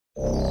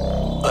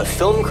A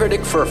film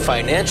critic for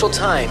Financial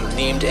Times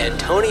named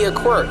Antonia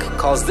Quirk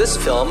calls this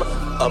film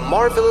a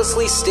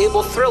marvelously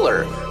stable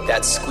thriller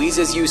that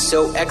squeezes you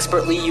so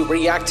expertly you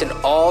react in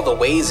all the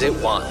ways it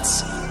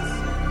wants.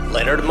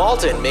 Leonard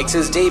Maltin makes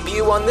his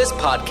debut on this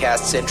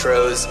podcast's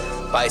intros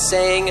by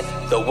saying,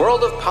 "The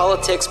world of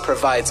politics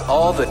provides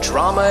all the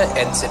drama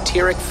and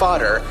satiric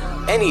fodder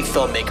any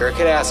filmmaker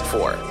could ask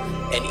for.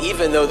 And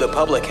even though the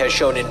public has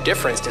shown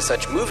indifference to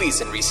such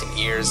movies in recent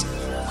years,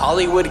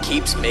 Hollywood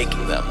keeps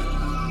making them."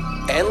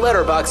 And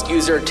Letterboxd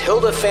user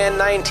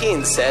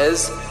TildaFan19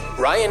 says,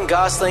 "Ryan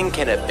Gosling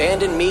can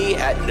abandon me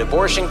at an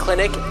abortion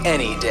clinic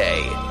any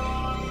day."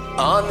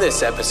 On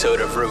this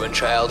episode of Ruined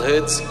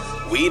Childhoods,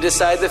 we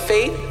decide the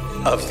fate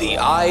of the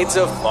Ides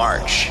of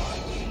March.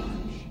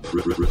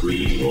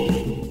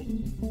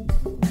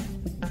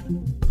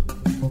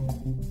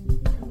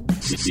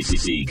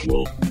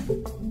 Sequel.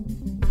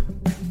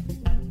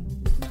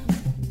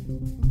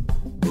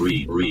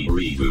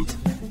 Reboot.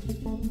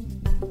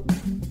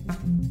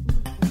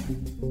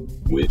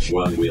 Which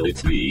one will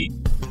it be?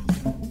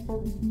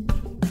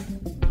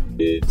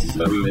 It's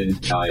the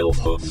Ruined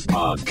Childhoods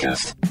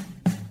podcast.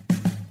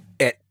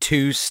 At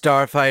 2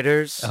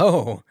 Starfighters.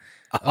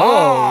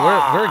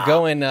 We're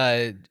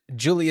going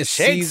Julius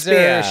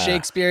Caesar,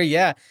 Shakespeare,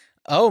 yeah.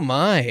 Oh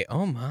my.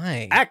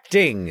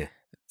 Acting.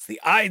 It's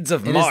the Ides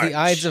of March. It is the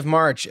Ides of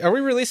March. Are we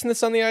releasing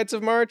this on the Ides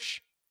of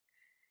March?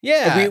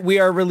 Yeah. We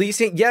are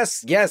releasing,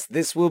 yes,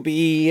 this will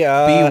be...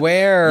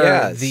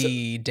 Beware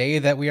the day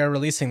that we are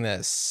releasing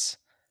this.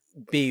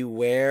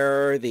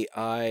 Beware the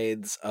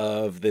Ides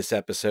of this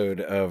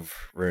episode of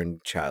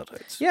Ruined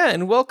Childhoods. Yeah,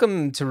 and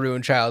welcome to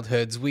Ruined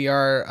Childhoods. We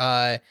are,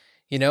 a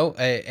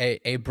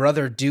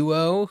brother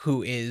duo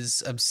who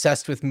is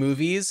obsessed with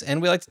movies,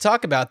 and we like to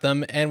talk about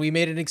them, and we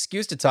made an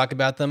excuse to talk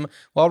about them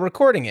while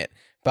recording it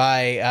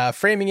by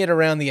framing it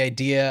around the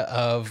idea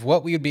of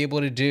what we would be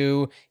able to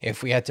do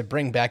if we had to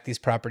bring back these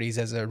properties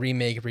as a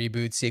remake,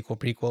 reboot, sequel,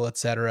 prequel,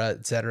 etc.,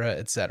 etc.,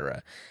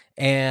 etc.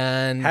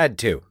 And... Had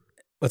to.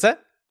 What's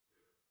that?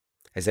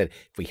 I said,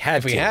 if we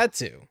had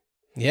to.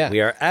 Yeah.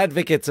 We are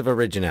advocates of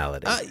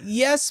originality.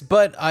 Yes,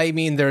 but I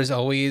mean, there's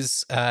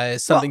always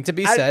something to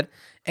be said.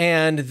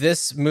 And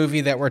this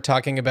movie that we're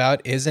talking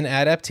about is an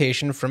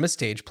adaptation from a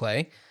stage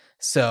play.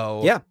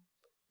 So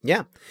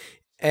yeah.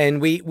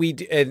 And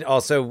and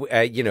also,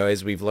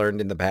 as we've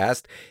learned in the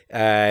past,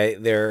 while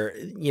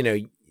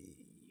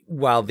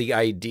the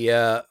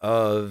idea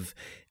of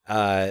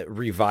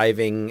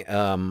reviving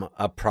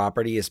a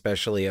property,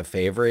 especially a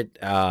favorite,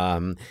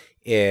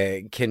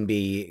 it can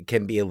be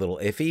a little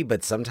iffy,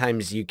 but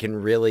sometimes you can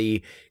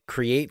really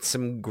create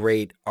some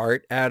great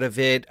art out of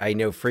it. I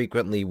know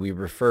frequently we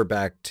refer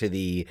back to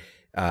the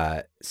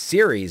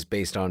series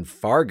based on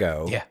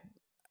Fargo. Yeah.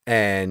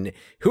 And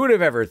who would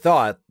have ever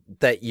thought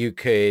that you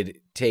could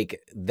take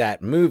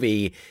that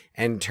movie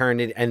and turn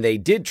it, and they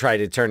did try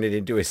to turn it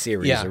into a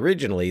series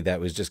originally that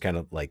was just kind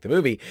of like the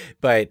movie,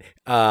 but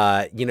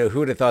who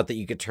would have thought that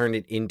you could turn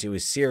it into a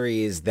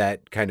series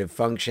that kind of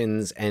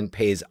functions and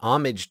pays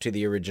homage to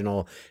the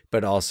original,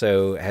 but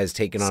also has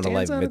taken on a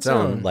life of its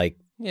own, like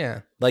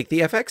the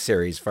FX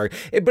series Fargo.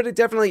 But it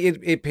definitely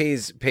it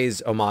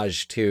pays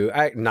homage to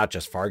not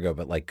just Fargo,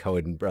 but like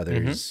Coen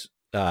Brothers,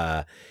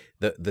 the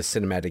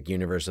cinematic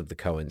universe of the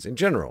Coens in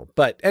general.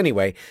 But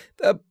anyway,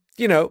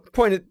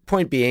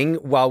 point being,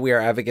 while we are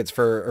advocates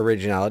for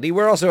originality,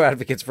 we're also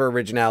advocates for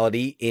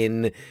originality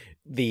in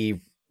the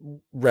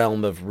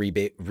realm of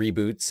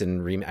reboots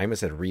and I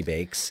almost said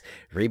rebakes,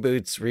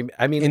 reboots.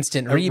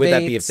 Instant rebates, would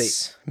that be if they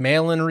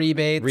mail-in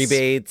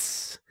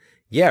rebates?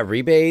 Yeah,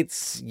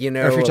 rebates. Or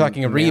if you're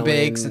talking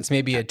rebakes, it's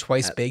maybe a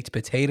twice-baked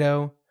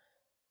potato.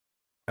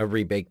 A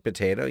rebaked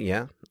potato,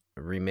 yeah.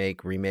 A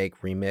remake,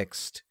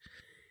 remixed.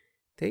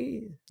 Has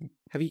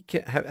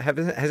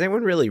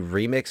anyone really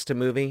remixed a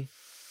movie?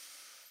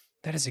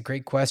 That is a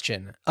great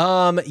question.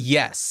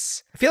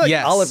 Yes. I feel like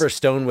Oliver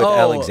Stone with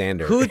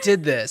Alexander. Who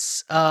did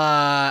this?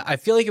 I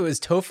feel like it was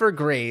Topher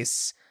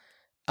Grace.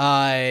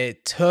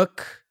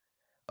 Took,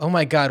 oh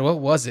my God, what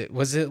was it?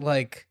 Was it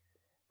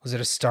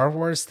a Star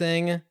Wars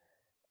thing?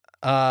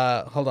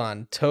 Hold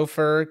on.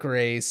 Topher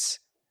Grace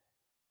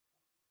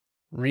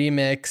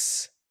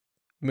remix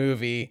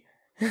movie.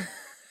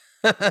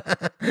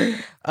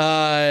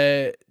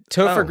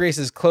 Topher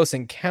Grace's Close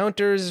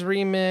Encounters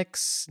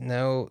remix.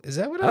 No, is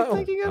that what I'm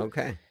thinking of?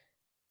 Okay.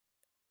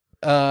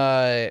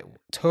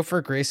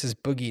 Topher Grace's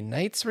Boogie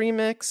Nights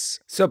remix.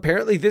 So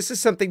apparently this is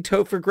something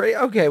Topher Grace.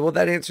 Okay, well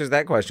that answers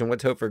that question.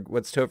 What's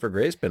Topher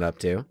Grace been up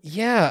to?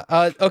 Yeah.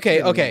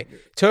 Okay.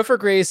 Topher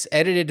Grace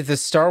edited the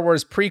Star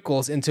Wars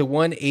prequels into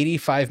one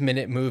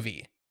 85-minute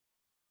movie.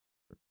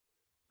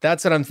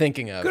 That's what I'm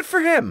thinking of. Good for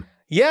him.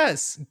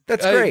 Yes,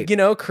 that's great.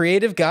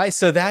 Creative guy.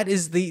 So that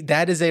is a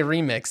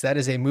remix. That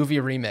is a movie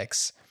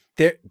remix.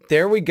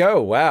 There we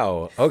go.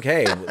 Wow.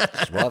 Okay,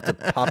 we'll have to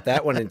pop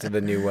that one into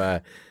the new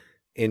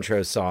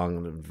intro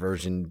song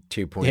version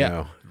 2.0.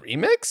 Yeah.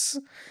 Remix?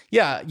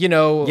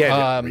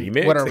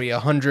 Remix. What are we,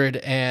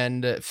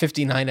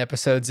 159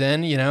 episodes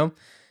in,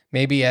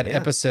 maybe at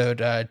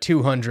episode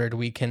 200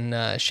 we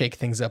can shake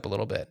things up a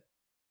little bit.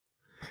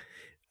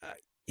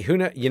 Who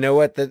know? You know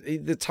what?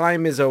 The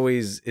time is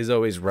always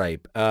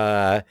ripe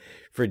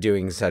for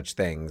doing such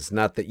things.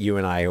 Not that you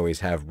and I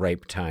always have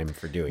ripe time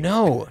for doing.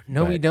 No,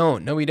 we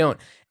don't.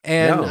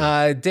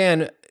 And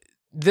Dan,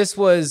 this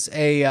was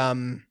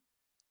an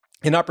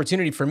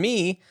opportunity for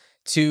me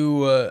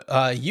to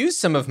use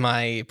some of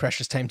my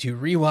precious time to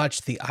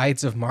rewatch The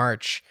Ides of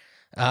March.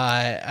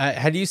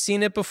 Had you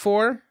seen it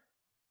before?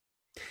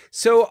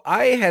 So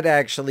I had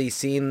actually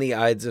seen The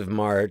Ides of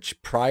March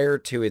prior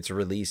to its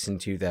release in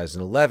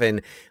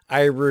 2011.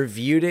 I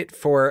reviewed it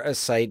for a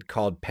site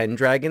called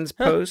Pendragon's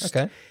Post.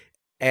 Okay.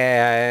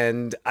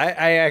 And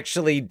I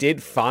actually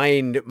did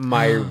find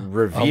my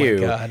review.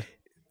 Oh my God.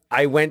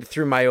 I went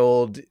through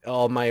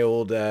all my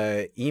old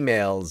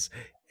emails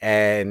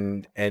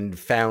and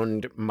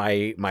found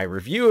my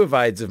review of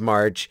Ides of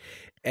March.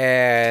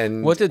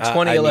 And what did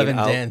 2011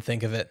 Dan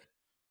think of it?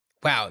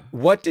 Wow.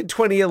 What did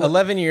 2011?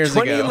 11 years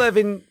ago.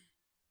 2011.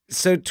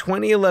 So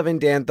 2011,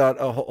 Dan thought,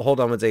 oh,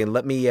 hold on one second.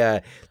 Let me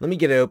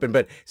get it open.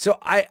 But so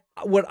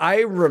what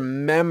I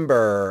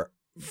remember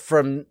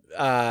from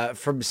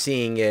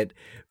seeing it,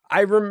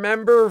 I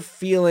remember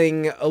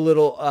feeling a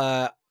little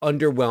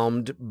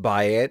underwhelmed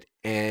by it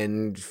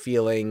and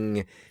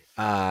feeling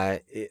a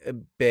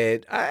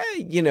bit,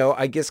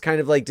 I guess kind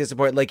of like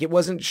disappointed. Like it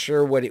wasn't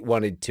sure what it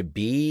wanted to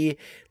be,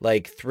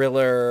 like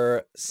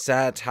thriller,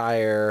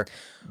 satire,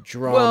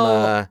 drama.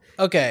 Well,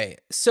 okay.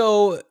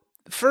 So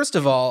first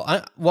of all,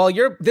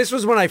 this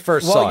was when I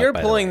first saw it. While you're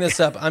pulling this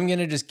up, I'm going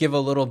to just give a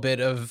little bit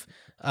of,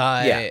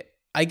 I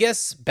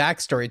guess,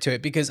 backstory to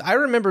it, because I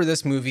remember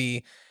this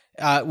movie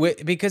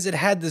because it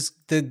had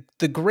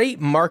the great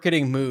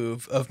marketing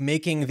move of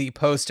making the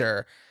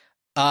poster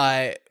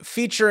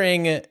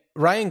featuring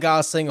Ryan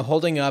Gosling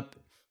holding up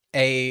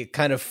a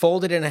kind of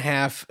folded in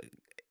half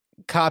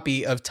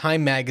copy of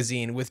Time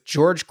magazine with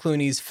George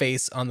Clooney's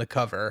face on the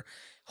cover,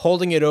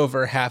 holding it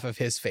over half of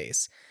his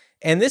face.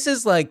 And this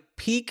is like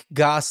peak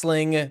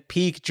Gosling,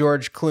 peak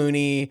George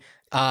Clooney,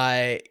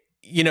 Giamatti,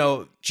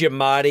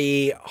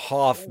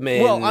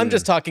 Hoffman. Well, I'm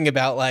just talking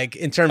about like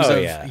in terms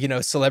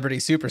of celebrity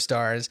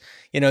superstars.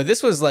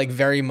 This was like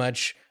very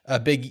much a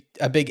big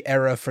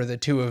era for the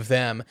two of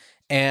them.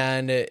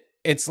 And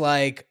it's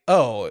like,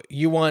 oh,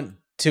 you want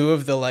two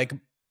of the like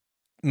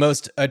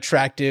most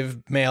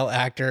attractive male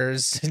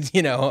actors,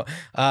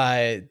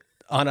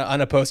 on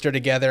a poster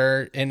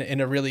together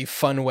in a really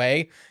fun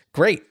way.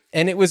 Great.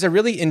 And it was a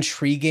really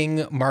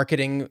intriguing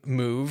marketing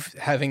move,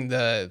 having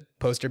the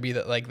poster be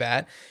like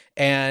that.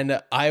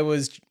 And I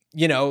was,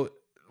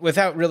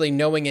 without really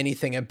knowing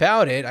anything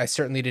about it, I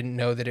certainly didn't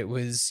know that it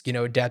was,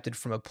 adapted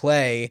from a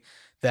play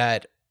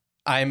that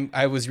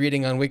I was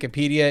reading on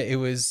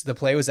Wikipedia. The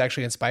play was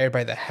actually inspired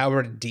by the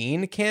Howard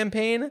Dean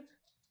campaign.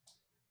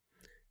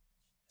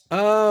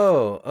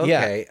 Oh,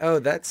 okay.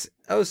 Yeah.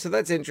 So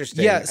that's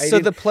interesting. Yeah. So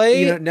the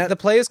play, the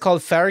play is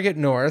called Farragut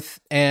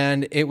North,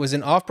 and it was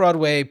an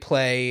off-Broadway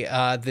play,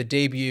 the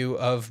debut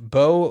of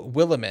Beau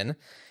Willimon.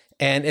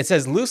 And it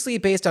says loosely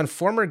based on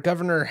former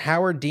Governor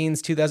Howard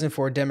Dean's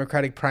 2004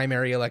 Democratic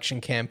primary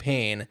election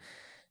campaign.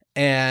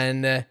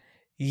 And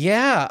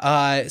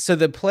so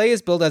the play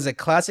is billed as a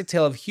classic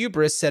tale of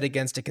hubris set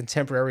against a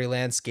contemporary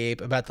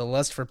landscape about the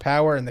lust for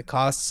power and the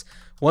costs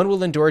one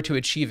will endure to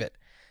achieve it.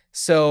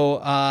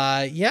 So,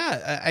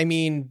 I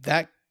mean,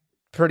 that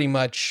pretty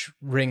much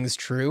rings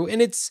true.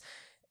 And it's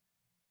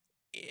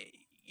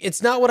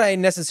not what I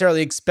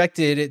necessarily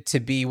expected it to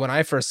be when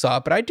I first saw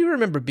it, but I do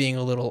remember being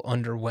a little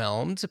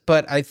underwhelmed,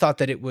 but I thought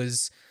that it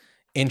was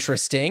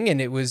interesting and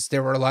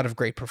there were a lot of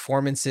great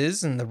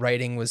performances and the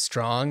writing was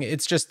strong.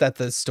 It's just that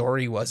the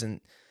story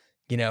wasn't,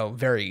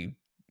 very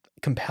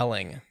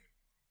compelling.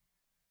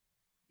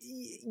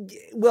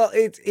 Well,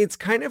 it's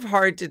kind of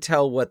hard to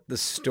tell what the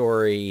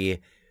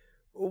story.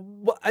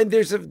 And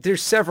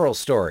there's several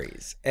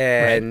stories,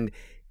 and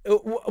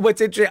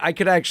what's interesting, I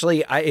could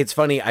actually. It's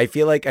funny. I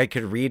feel like I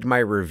could read my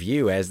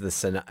review as the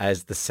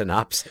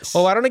synopsis.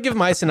 Oh, I don't want to give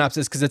my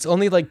synopsis because it's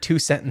only like 2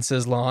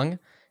 sentences long,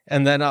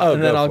 and then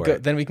I'll go.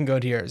 Then we can go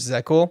to yours. Is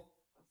that cool?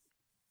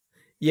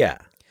 Yeah.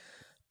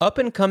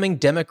 Up-and-coming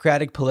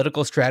Democratic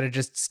political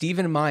strategist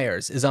Stephen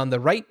Myers is on the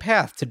right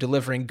path to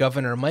delivering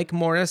Governor Mike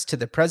Morris to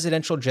the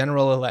presidential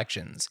general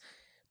elections.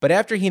 But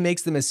after he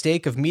makes the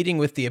mistake of meeting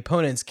with the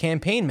opponent's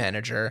campaign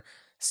manager,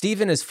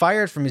 Stephen is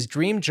fired from his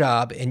dream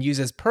job and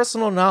uses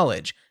personal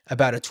knowledge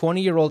about a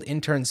 20-year-old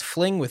intern's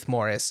fling with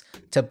Morris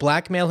to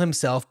blackmail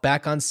himself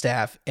back on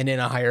staff and in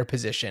a higher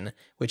position,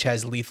 which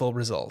has lethal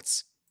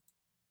results.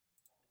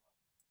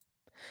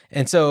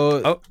 And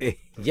so... Oh,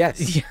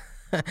 yes.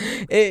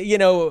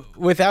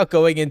 Without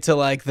going into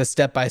like the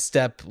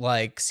step-by-step,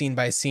 like scene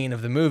by scene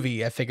of the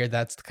movie, I figured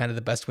that's kind of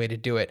the best way to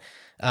do it.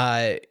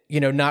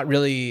 Not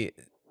really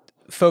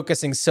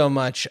focusing so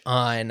much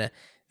on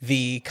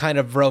the kind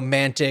of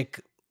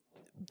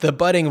the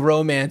budding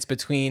romance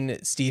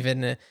between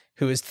Stephen,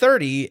 who is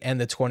 30,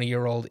 and the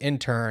 20-year-old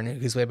intern,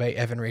 who's played by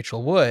Evan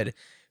Rachel Wood,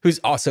 who's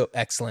also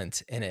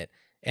excellent in it.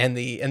 And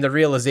the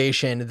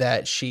realization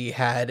that she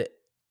had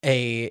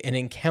an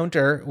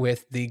encounter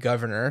with the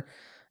governor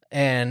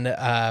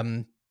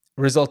and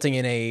resulting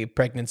in a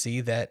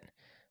pregnancy that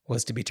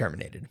was to be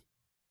terminated.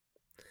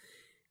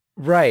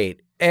 Right.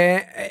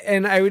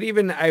 And I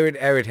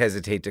would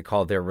hesitate to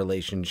call their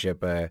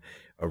relationship a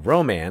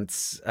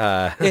romance.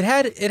 It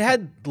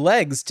had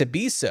legs to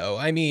be so.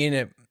 I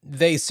mean,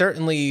 they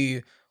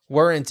certainly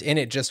weren't in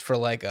it just for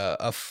like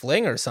a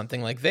fling or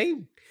something. Like they.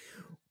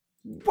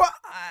 Well,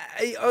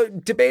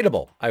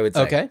 debatable, I would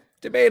say. Okay.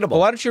 Debatable.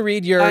 Well, why don't you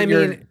read your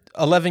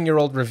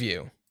 11-year-old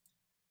review?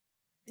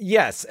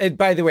 Yes. And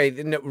by the way,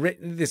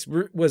 this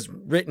was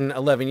written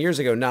 11 years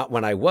ago, not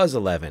when I was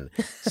 11.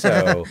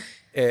 So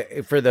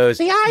for those.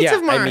 The Ides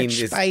of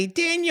March by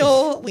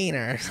Daniel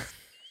Weiner.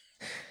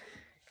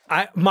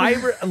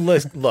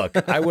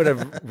 Look, I would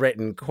have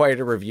written quite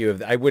a review of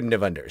that. I wouldn't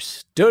have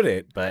understood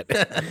it, but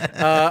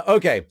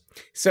okay.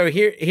 So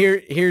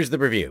here's the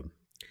review.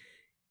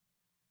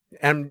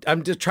 And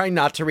I'm just trying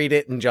not to read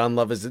it in John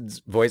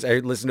Lovitz's voice. I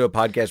listened to a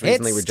podcast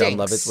recently where John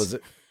Lovitz was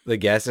the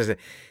guest. I said,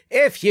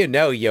 if you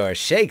know your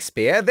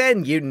Shakespeare,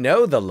 then you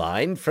know the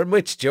line from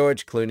which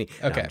George Clooney...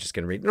 Okay. No, I'm just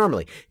going to read it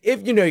normally.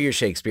 If you know your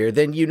Shakespeare,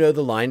 then you know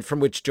the line from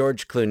which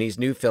George Clooney's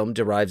new film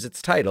derives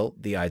its title,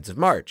 The Ides of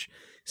March.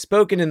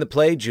 Spoken in the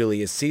play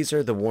Julius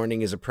Caesar, the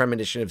warning is a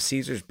premonition of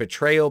Caesar's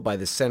betrayal by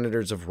the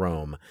senators of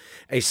Rome.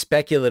 A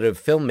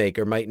speculative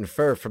filmmaker might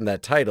infer from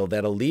that title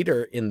that a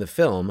leader in the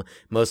film,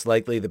 most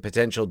likely the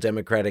potential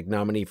Democratic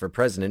nominee for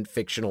president,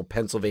 fictional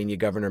Pennsylvania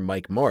Governor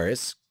Mike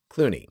Morris,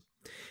 Clooney.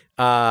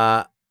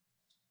 And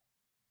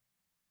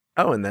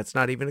that's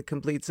not even a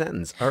complete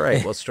sentence. All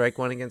right, well, strike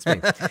one against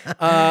me.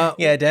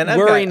 Yeah, Dan,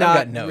 I've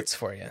got notes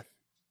for you.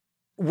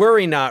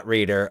 Worry not,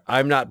 reader.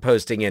 I'm not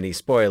posting any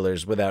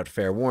spoilers without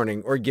fair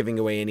warning or giving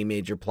away any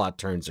major plot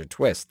turns or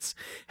twists.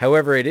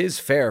 However, it is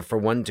fair for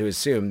one to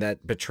assume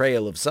that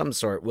betrayal of some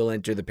sort will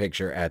enter the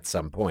picture at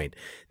some point.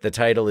 The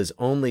title is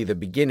only the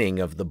beginning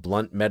of the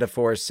blunt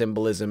metaphor,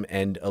 symbolism,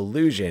 and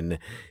allusion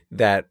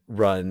that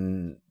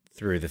run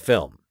through the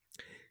film.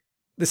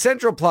 The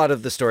central plot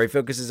of the story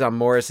focuses on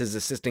Morris's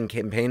assistant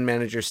campaign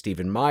manager,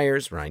 Stephen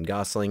Myers, Ryan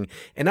Gosling,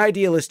 an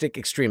idealistic,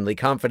 extremely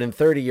confident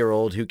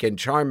 30-year-old who can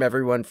charm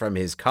everyone from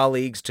his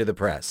colleagues to the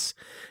press.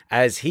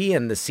 As he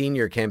and the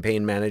senior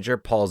campaign manager,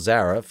 Paul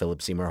Zara,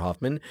 Philip Seymour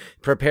Hoffman,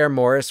 prepare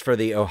Morris for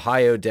the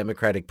Ohio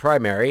Democratic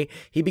primary,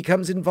 he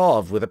becomes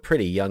involved with a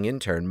pretty young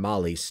intern,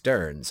 Molly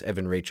Stearns,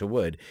 Evan Rachel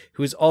Wood,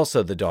 who is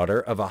also the daughter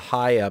of a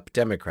high-up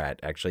Democrat,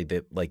 actually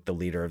the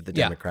leader of the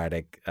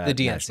Democratic the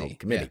DNC National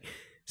Committee. Yeah.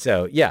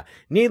 So,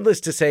 needless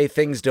to say,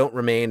 things don't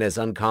remain as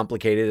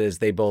uncomplicated as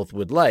they both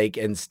would like,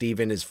 and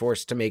Stephen is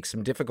forced to make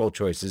some difficult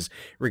choices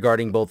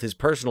regarding both his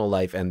personal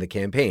life and the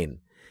campaign.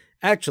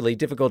 Actually,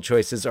 difficult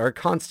choices are a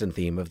constant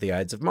theme of the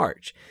Ides of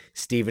March.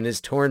 Stephen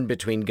is torn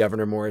between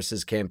Governor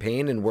Morris's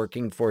campaign and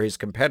working for his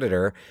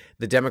competitor,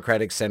 the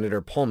Democratic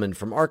Senator Pullman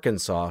from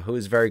Arkansas, who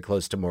is very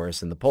close to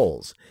Morris in the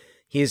polls.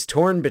 He is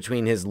torn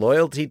between his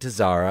loyalty to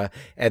Zara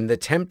and the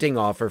tempting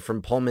offer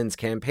from Pullman's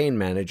campaign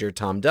manager,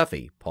 Tom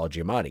Duffy, Paul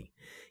Giamatti.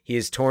 He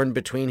is torn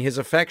between his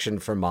affection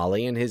for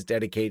Molly and his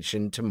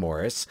dedication to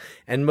Morris,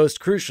 and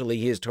most crucially,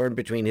 he is torn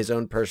between his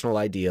own personal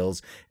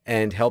ideals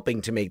and helping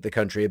to make the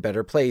country a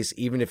better place,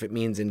 even if it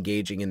means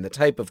engaging in the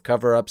type of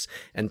cover-ups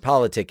and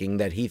politicking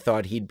that he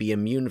thought he'd be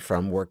immune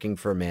from working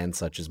for a man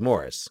such as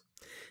Morris.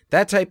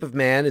 That type of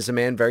man is a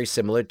man very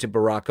similar to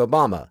Barack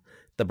Obama.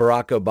 The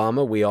Barack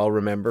Obama we all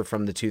remember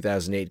from the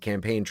 2008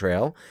 campaign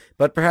trail,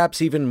 but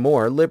perhaps even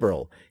more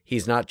liberal.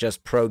 He's not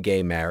just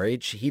pro-gay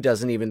marriage. He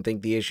doesn't even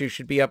think the issue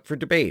should be up for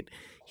debate.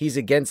 He's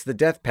against the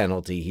death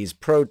penalty. He's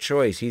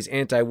pro-choice. He's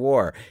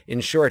anti-war. In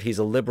short, he's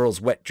a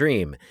liberal's wet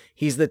dream.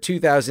 He's the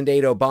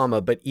 2008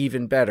 Obama, but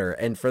even better.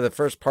 And for the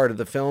first part of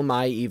the film,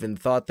 I even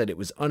thought that it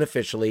was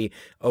unofficially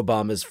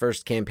Obama's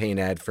first campaign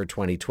ad for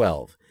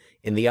 2012.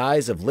 In the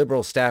eyes of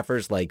liberal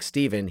staffers like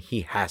Stephen,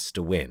 he has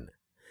to win.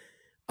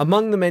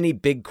 Among the many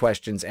big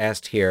questions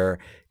asked here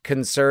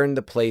concern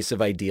the place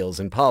of ideals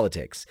in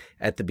politics.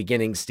 At the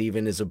beginning,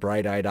 Stephen is a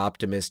bright-eyed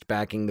optimist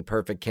backing the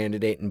perfect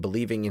candidate and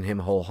believing in him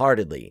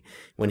wholeheartedly.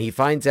 When he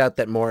finds out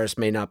that Morris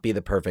may not be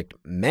the perfect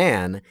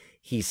man,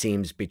 he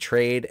seems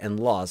betrayed and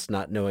lost,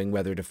 not knowing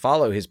whether to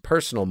follow his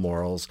personal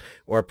morals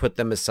or put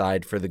them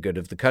aside for the good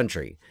of the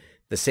country.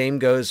 The same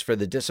goes for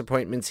the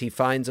disappointments he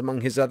finds among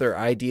his other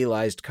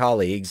idealized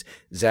colleagues,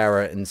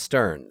 Zara and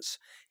Stearns.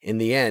 In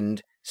the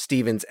end,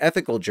 Stephen's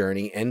ethical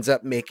journey ends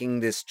up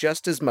making this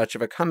just as much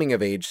of a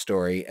coming-of-age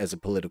story as a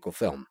political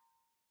film.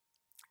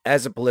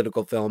 As a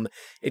political film,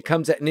 it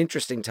comes at an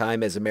interesting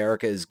time as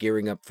America is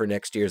gearing up for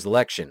next year's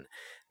election.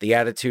 The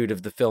attitude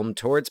of the film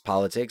towards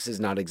politics is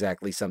not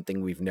exactly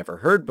something we've never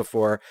heard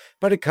before,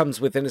 but it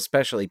comes with an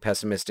especially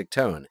pessimistic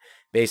tone.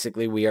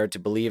 Basically, we are to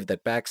believe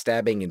that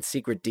backstabbing and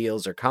secret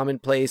deals are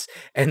commonplace,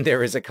 and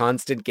there is a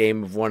constant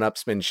game of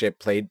one-upsmanship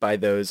played by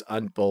those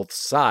on both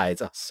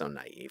sides. Oh, so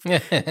naive.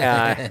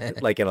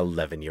 Like an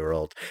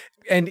 11-year-old.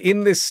 And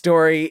in this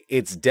story,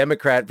 it's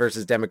Democrat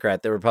versus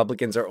Democrat. The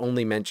Republicans are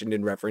only mentioned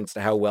in reference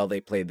to how well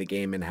they played the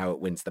game and how it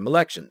wins them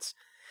elections.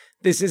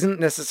 This isn't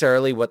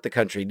necessarily what the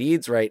country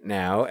needs right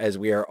now, as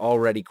we are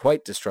already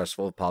quite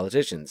distrustful of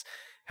politicians.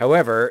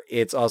 However,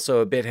 it's also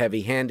a bit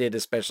heavy-handed,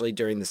 especially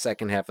during the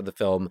second half of the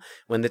film,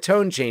 when the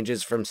tone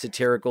changes from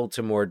satirical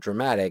to more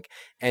dramatic,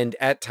 and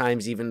at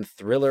times even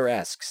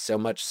thriller-esque, so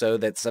much so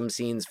that some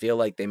scenes feel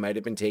like they might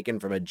have been taken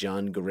from a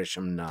John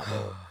Grisham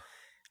novel.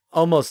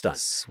 Almost done.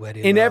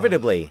 Sweaty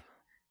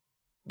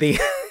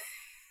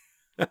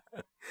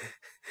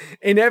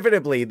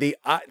Inevitably,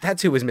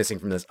 that's who was missing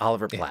from this,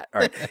 Oliver Platt.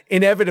 All right.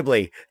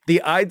 Inevitably,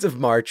 The Ides of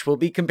March will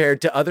be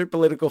compared to other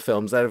political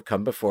films that have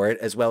come before it,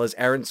 as well as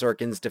Aaron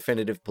Sorkin's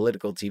definitive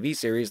political TV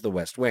series, The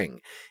West Wing.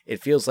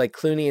 It feels like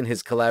Clooney and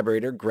his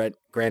collaborator, Grant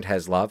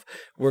Heslov,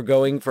 were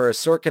going for a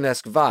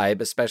Sorkin-esque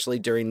vibe, especially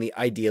during the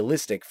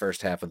idealistic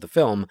first half of the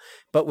film,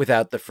 but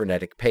without the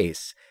frenetic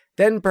pace.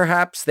 Then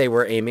perhaps they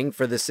were aiming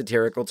for the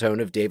satirical tone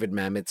of David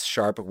Mamet's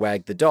sharp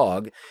Wag the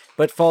Dog,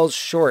 but falls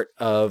short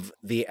of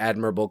the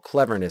admirable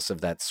cleverness of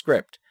that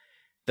script.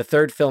 The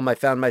third film I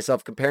found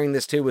myself comparing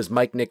this to was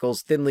Mike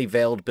Nichols' thinly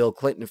veiled Bill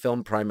Clinton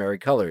film Primary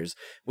Colors,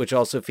 which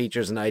also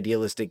features an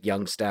idealistic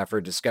young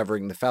staffer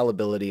discovering the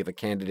fallibility of a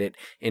candidate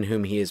in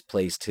whom he has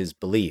placed his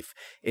belief.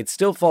 It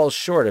still falls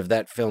short of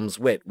that film's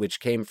wit, which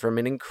came from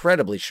an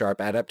incredibly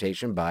sharp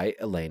adaptation by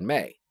Elaine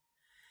May.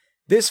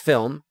 This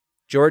film,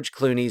 George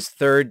Clooney's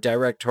third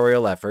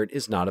directorial effort,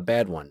 is not a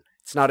bad one.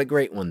 It's not a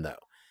great one, though.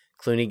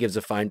 Clooney gives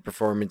a fine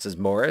performance as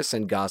Morris,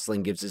 and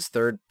Gosling gives his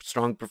third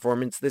strong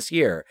performance this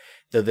year,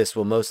 though this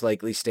will most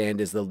likely stand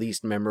as the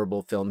least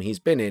memorable film he's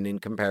been in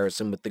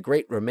comparison with the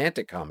great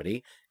romantic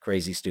comedy,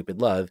 Crazy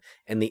Stupid Love,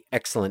 and the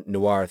excellent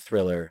noir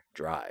thriller,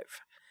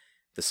 Drive.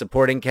 The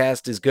supporting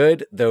cast is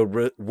good,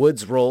 though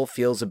Wood's role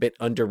feels a bit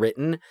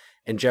underwritten,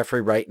 and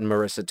Jeffrey Wright and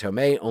Marissa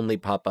Tomei only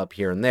pop up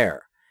here and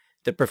there.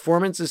 The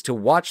performances to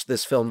watch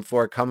this film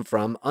for come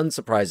from,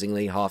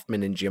 unsurprisingly,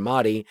 Hoffman and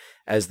Giamatti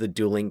as the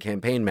dueling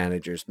campaign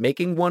managers,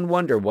 making one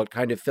wonder what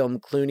kind of film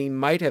Clooney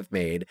might have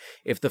made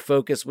if the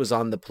focus was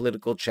on the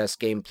political chess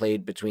game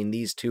played between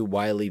these two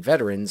wily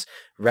veterans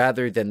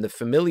rather than the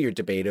familiar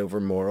debate over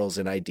morals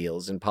and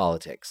ideals in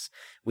politics.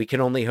 We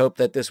can only hope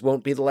that this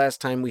won't be the last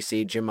time we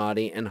see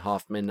Giamatti and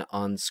Hoffman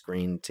on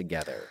screen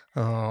together.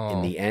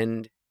 In the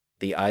end,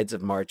 The Ides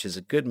of March is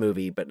a good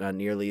movie, but not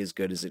nearly as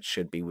good as it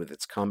should be with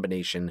its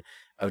combination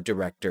of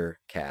director,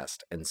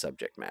 cast, and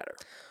subject matter.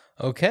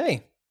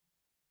 Okay.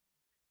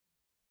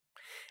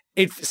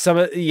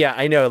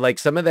 I know, like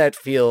some of that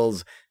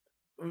feels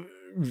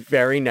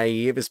very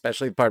naive,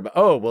 especially the part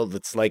about,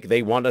 it's like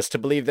they want us to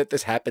believe that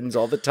this happens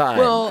all the time.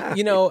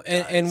 Well,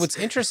 and what's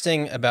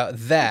interesting about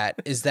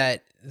that is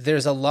that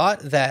there's a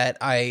lot that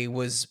I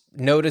was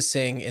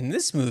noticing in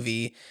this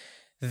movie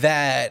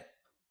that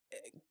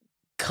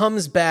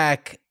comes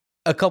back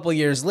a couple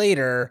years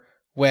later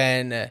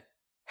when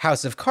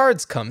House of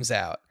Cards comes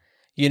out,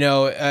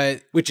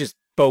 which is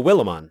Beau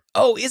Willimon.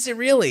 Oh, is it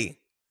really?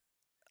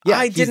 Yeah,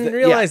 I didn't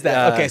realize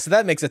that. Okay, so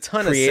that makes a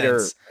ton of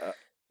sense.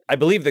 I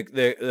believe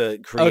the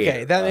creator.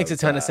 Okay, that makes a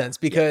ton of sense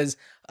because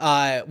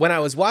when I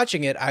was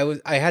watching it,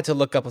 I had to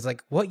look up. I was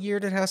like, what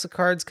year did House of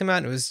Cards come out?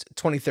 And it was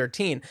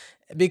 2013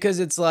 because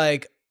it's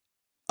like,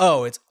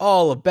 oh, it's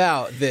all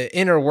about the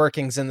inner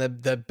workings and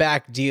the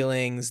back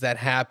dealings that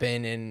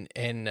happen in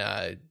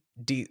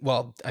DC.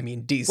 Well,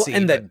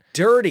 and the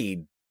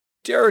dirty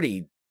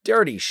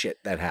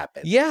shit that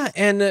happened. Yeah,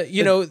 and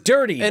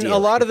dirty and dealings. A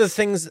lot of the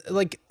things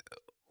like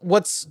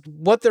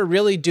what they're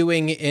really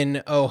doing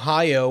in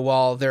Ohio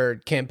while they're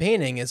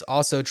campaigning is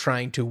also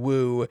trying to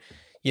woo,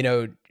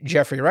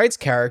 Jeffrey Wright's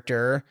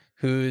character,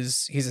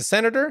 he's a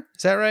senator.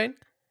 Is that right?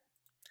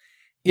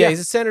 Yeah,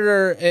 he's a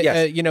senator,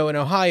 yes. In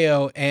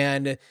Ohio,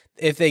 and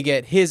if they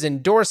get his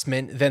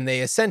endorsement, then they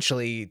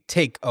essentially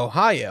take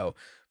Ohio.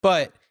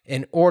 But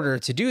in order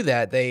to do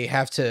that, they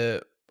have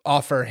to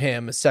offer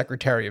him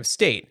Secretary of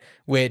State,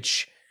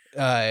 which...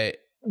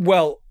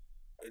 well,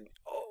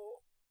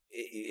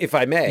 if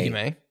I may... You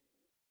may.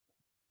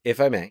 If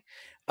I may.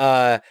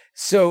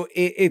 So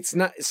it's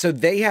not... So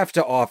they have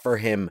to offer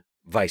him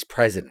vice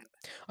president.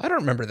 I don't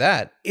remember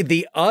that.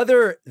 The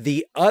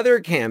other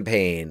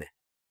campaign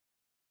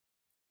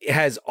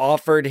has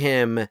offered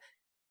him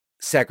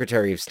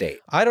Secretary of State.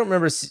 I don't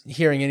remember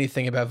hearing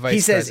anything about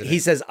vice president. He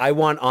says, I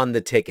want on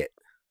the ticket.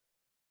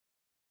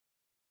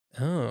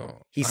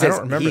 Oh, I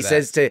don't remember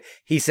that.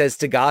 He says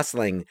to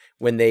Gosling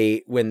when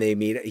they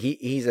meet,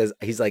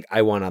 he's like,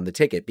 I want on the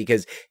ticket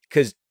because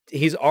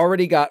he's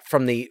already got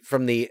from the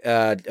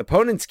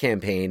opponent's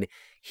campaign,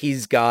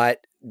 he's got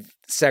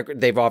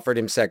they've offered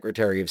him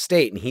Secretary of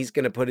State, and he's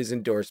going to put his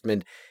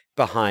endorsement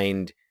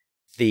behind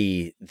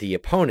the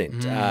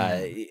opponent,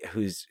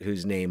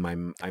 whose name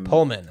I'm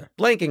Pullman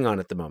blanking on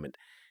at the moment.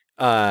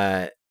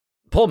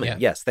 Pullman, yeah.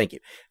 Yes, thank you.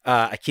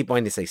 I keep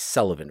wanting to say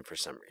Sullivan for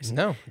some reason.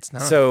 No, it's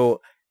not.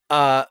 So,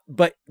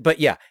 but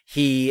yeah,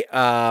 he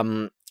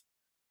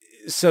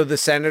so the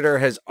senator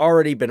has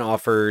already been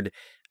offered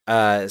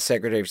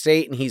Secretary of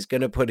State, and he's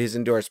going to put his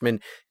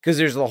endorsement, because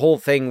there's the whole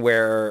thing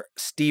where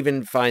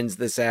Stephen finds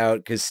this out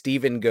because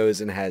Stephen goes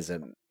and has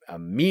a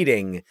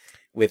meeting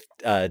with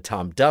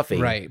Tom Duffy.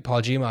 Right.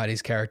 Paul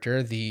Giamatti's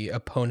character, the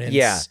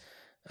opponent's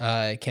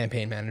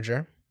campaign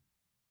manager.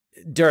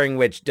 During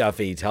which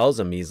Duffy tells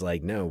him, he's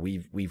like, no,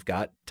 we've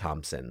got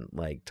Thompson.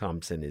 Like,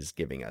 Thompson is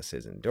giving us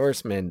his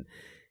endorsement.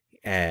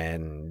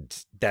 And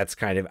that's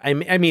kind of, I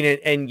mean,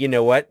 and you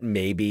know what?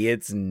 Maybe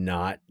it's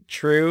not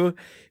true,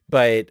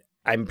 but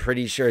I'm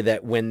pretty sure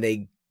that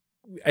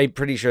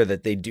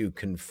they do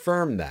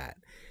confirm that.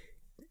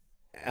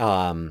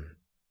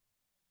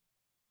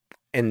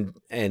 And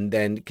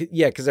then,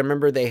 yeah, because I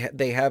remember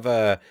they have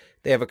a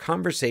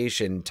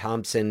conversation,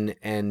 Thompson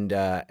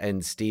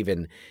and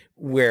Steven,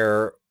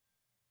 where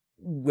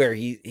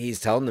he's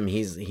telling them,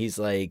 he's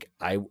like,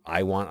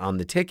 I want on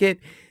the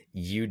ticket,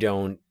 you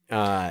don't.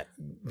 I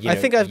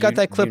think I've got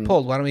that clip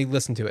pulled. Why don't we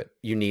listen to it?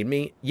 You need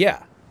me?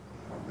 Yeah.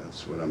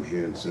 That's what I'm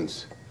hearing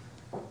since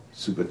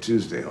Super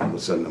Tuesday. All of a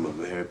sudden, I'm a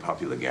very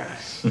popular guy.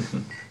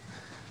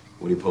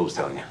 What are your polls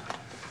telling you?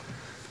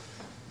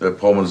 That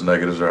Pullman's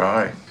negatives are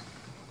high,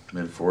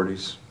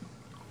 mid-40s.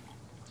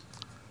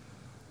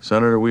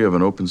 Senator, we have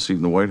an open seat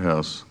in the White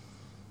House.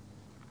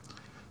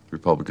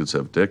 Republicans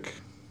have Dick.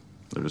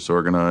 They're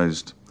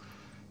disorganized.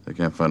 They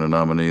can't find a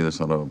nominee that's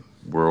not a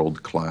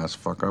world-class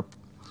fuck-up.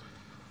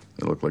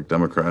 They look like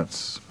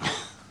Democrats.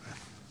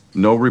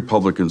 No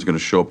Republican's going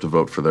to show up to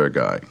vote for their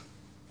guy.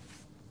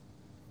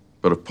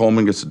 But if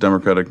Pullman gets a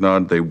Democratic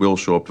nod, they will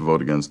show up to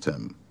vote against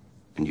him.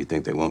 And you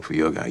think they won't for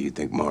your guy? You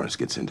think Morris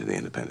gets into the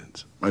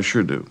independents? I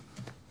sure do.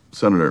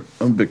 Senator,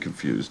 I'm a bit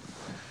confused.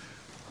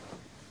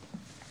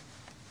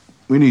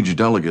 We need your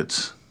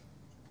delegates.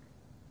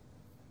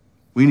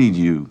 We need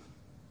you.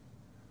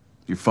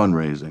 Your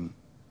fundraising.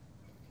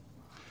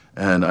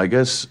 And I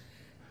guess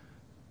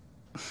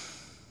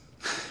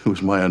it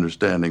was my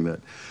understanding that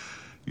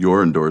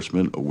your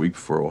endorsement a week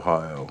before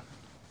Ohio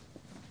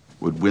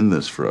would win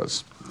this for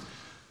us.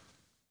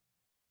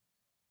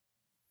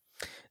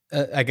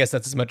 I guess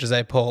that's as much as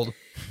I pulled.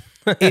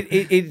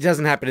 it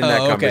doesn't happen in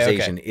that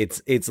conversation. Okay.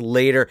 It's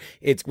later.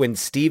 It's when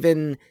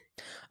Steven.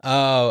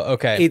 Oh,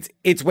 okay.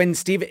 It's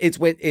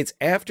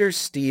after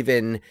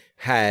Steven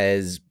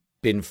has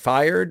been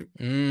fired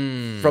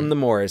from the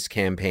Morris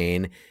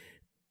campaign.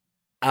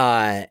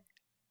 And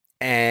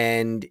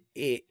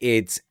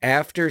it's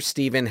after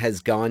Steven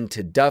has gone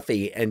to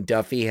Duffy and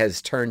Duffy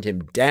has turned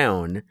him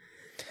down.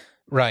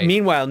 Right.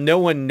 Meanwhile, no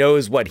one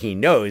knows what he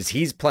knows.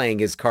 He's playing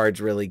his cards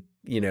really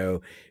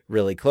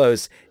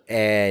close.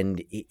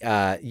 And,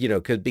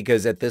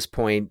 because at this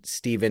point,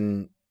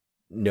 Steven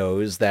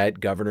knows that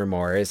Governor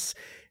Morris,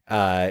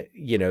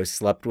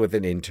 slept with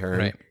an intern,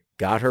 right,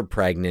 got her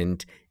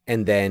pregnant.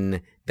 And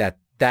then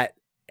that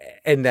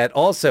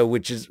also,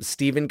 which is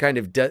Steven kind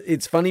of does.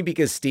 It's funny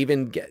because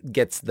Steven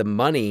gets the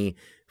money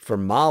for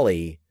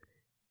Molly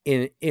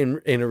in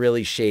a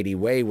really shady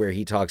way, where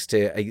he talks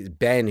to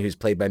Ben, who's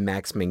played by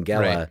Max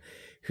Minghella, right,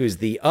 who's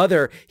the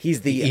other.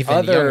 He's the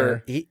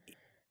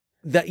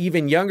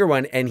even younger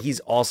one, and he's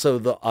also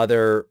the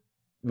other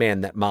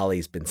man that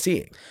Molly's been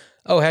seeing.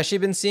 Oh, has she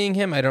been seeing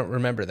him? I don't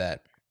remember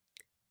that.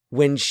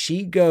 When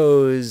she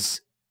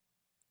comes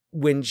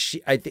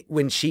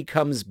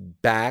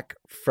back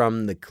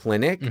from the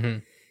clinic, mm-hmm,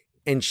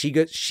 and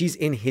she's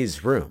in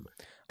his room.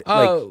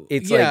 Oh,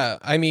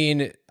 I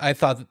mean, I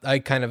thought I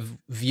kind of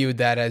viewed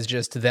that as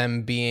just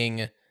them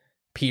being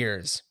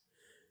peers.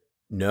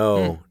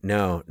 No.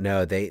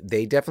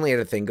 They definitely had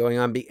a thing going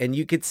on, and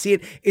you could see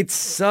it. It's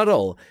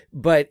subtle,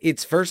 but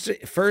it's first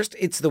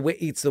it's the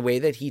way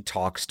that he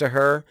talks to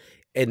her.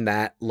 And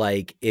that,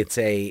 like, it's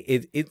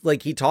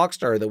like he talks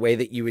to her the way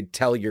that you would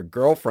tell your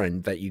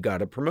girlfriend that you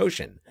got a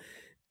promotion.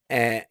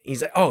 And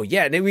he's like, oh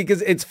yeah,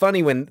 because it's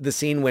funny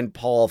when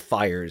Paul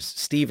fires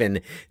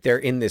Steven, they're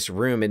in this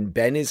room and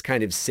Ben is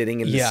kind of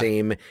sitting in the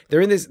same, they're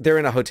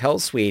in a hotel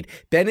suite.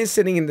 Ben is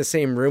sitting in the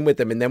same room with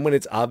them. And then when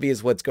it's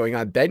obvious what's going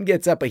on, Ben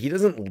gets up, but he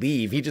doesn't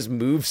leave. He just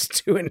moves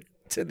to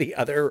the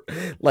other,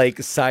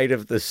 like, side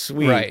of the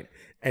suite. Right.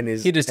 And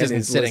he just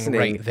isn't sitting listening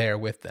right there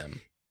with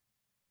them.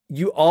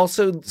 You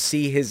also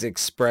see his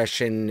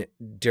expression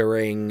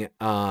during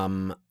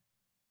Molly's,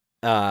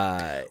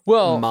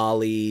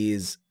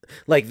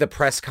 like, the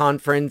press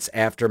conference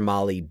after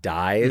Molly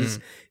dies.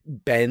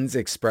 Ben's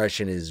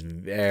expression is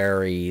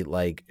very,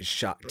 like,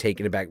 shocked,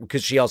 taken aback,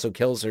 because she also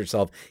kills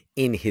herself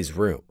in his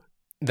room.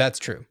 That's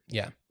true.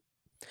 Yeah.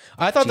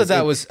 I thought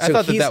that was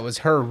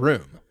her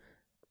room.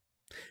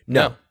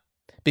 No.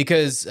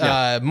 Because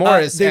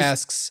Morris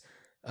asks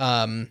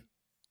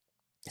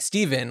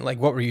Steven, like,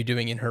 what were you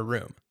doing in her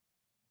room?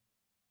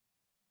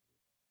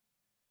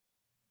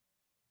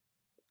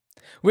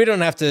 We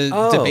don't have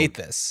to debate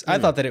this. I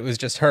thought that it was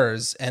just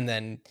hers, and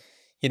then,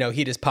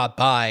 he just popped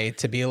by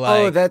to be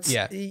like, that's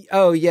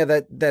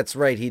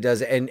right. He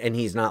does, and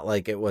he's not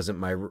like, it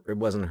wasn't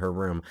her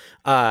room.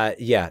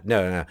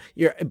 No.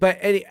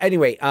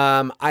 Anyway,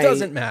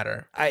 doesn't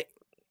matter.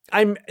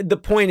 The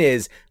point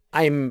is,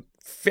 I'm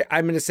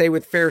going to say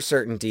with fair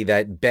certainty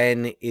that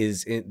Ben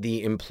is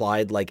the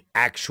implied, like,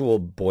 actual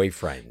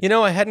boyfriend.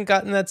 I hadn't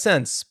gotten that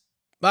sense.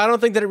 I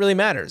don't think that it really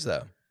matters,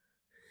 though.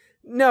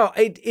 No,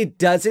 it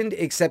doesn't,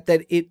 except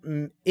that it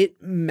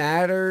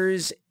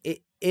matters.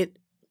 It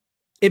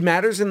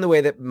matters in the way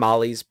that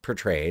Molly's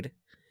portrayed.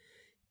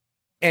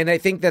 And I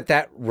think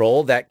that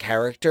role, that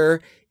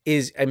character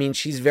is, I mean,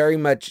 she's very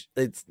much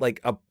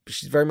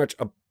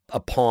a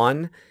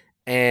pawn.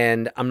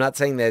 And I'm not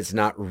saying that it's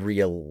not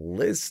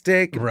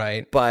realistic,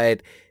 right?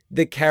 But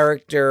the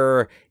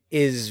character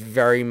is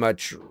very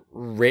much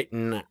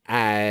written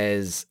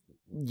as,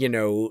 you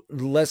know,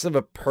 less of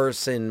a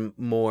person,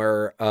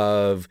 more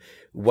of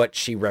what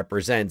she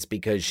represents,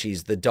 because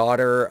she's the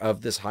daughter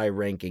of this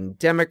high-ranking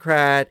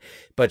Democrat,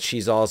 but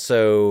she's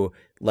also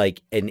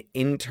like an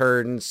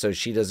intern, so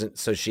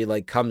she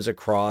like comes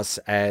across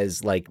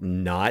as like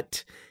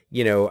not,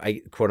 you know,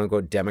 quote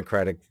unquote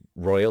Democratic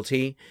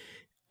royalty.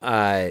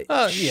 Yeah,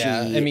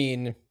 I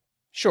mean,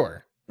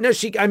 sure. No,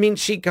 she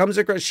comes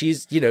across,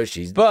 she's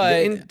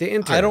but the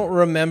intern. I don't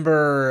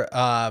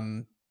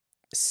remember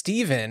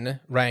Steven,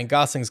 Ryan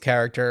Gosling's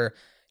character,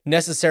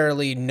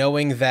 necessarily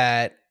knowing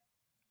that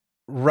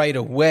right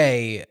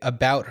away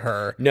about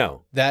her.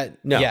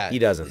 He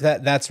doesn't.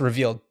 That's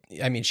revealed.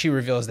 I mean, she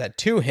reveals that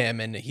to him,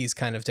 and he's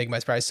kind of taken by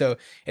surprise. So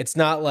it's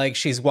not like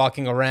she's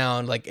walking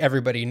around like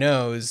everybody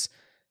knows.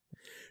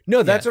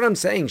 No, that's what I'm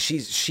saying.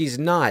 She's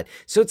not.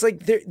 So it's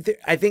like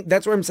I think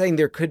that's what I'm saying.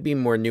 There could be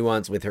more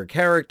nuance with her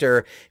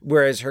character,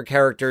 whereas her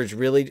character is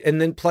really,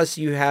 and then plus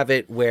you have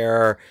it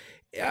where,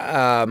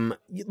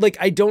 like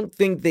I don't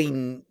think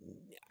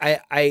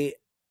I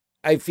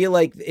feel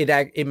like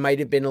it might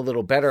have been a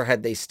little better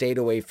had they stayed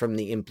away from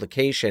the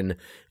implication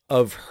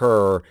of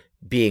her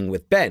being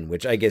with Ben,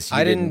 which I guess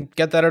I didn't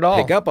get that at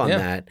all. Pick up on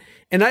that.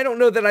 And I don't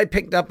know that I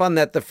picked up on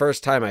that the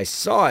first time I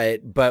saw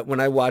it, but when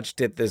I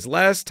watched it this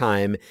last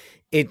time,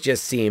 it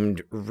just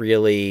seemed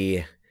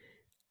really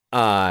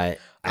I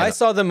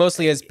saw them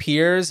mostly as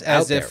peers,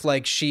 as if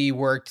like she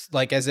worked,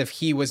 like as if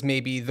he was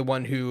maybe the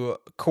one who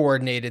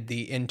coordinated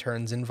the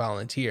interns and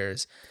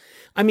volunteers.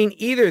 I mean,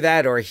 either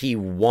that or he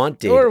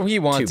wanted to be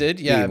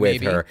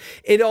with her.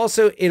 It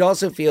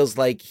also feels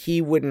like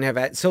he wouldn't have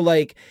had, so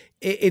like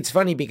it's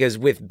funny because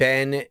with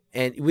Ben,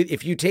 and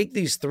if you take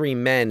these three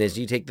men if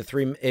you take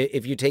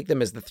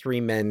them as the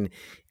three men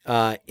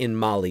in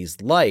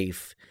Molly's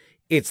life,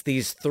 it's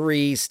these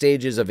three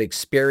stages of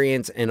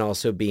experience and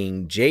also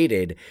being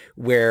jaded,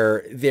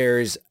 where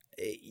there's,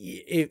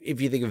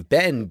 if you think of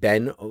Ben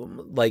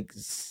like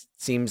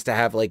seems to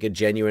have like a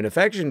genuine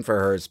affection for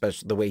her,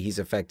 especially the way he's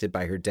affected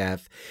by her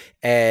death.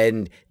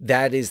 And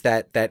that is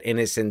that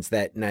innocence,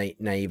 that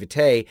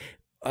naivete.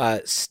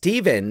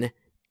 Steven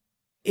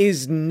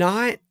is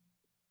not,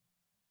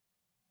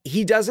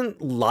 he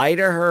doesn't lie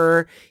to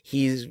her.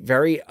 He's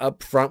very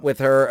upfront with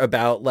her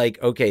about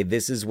like, okay,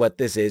 this is what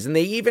this is. And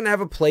they even have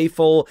a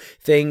playful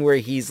thing where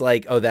he's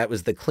like, oh, that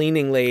was the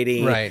cleaning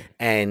lady. Right.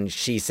 And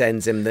she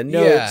sends him the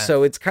note. Yeah.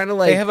 So it's kind of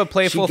like, they have a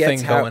playful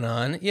thing going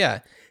on.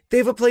 Yeah. They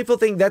have a playful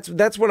thing.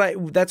 That's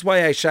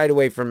why I shied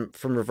away from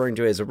referring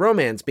to it as a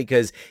romance,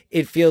 because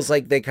it feels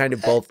like they kind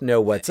of both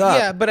know what's up.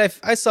 Yeah, but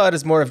I saw it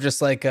as more of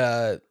just like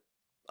a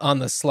on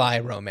the sly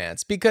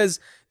romance, because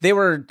they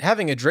were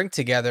having a drink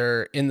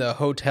together in the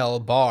hotel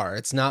bar.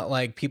 It's not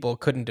like people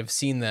couldn't have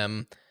seen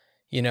them,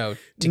 you know,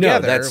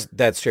 together. No,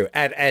 that's true.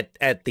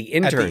 At the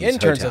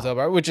interns hotel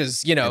bar, which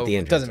is, you know,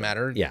 it doesn't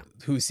matter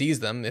who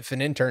sees them. If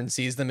an intern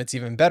sees them, it's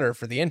even better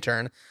for the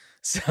intern.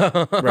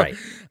 So right.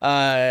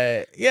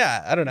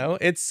 Yeah, I don't know.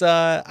 It's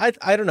I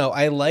don't know.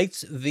 I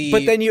liked the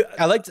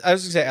I was gonna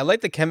say I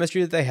like the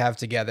chemistry that they have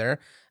together.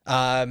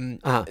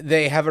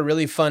 They have a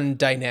really fun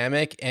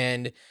dynamic,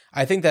 and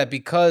I think that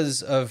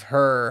because of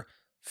her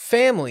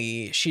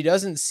family, she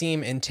doesn't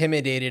seem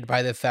intimidated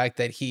by the fact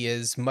that he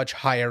is much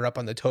higher up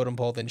on the totem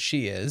pole than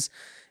she is.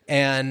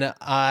 And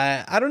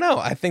I don't know.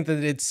 I think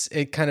that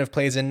it kind of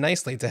plays in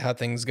nicely to how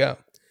things go.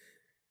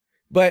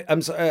 But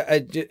I'm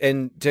sorry,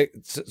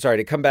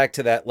 to come back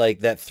to that,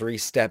 like that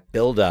 3-step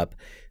buildup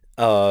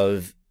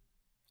of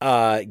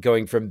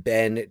going from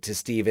Ben to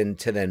Steven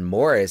to then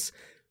Morris.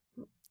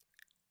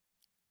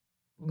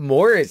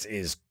 Morris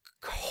is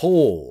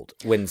cold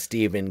when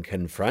Steven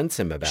confronts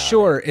him about it.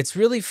 Sure, it's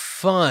really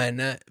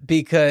fun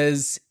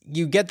because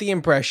you get the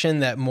impression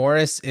that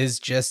Morris is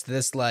just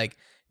this like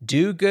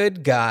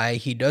do-good guy.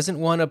 He doesn't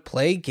want to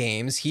play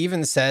games. He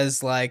even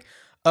says like,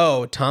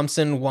 oh,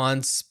 Thompson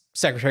wants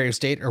Secretary of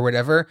State or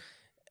whatever,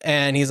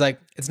 and he's like,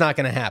 it's not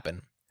going to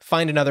happen.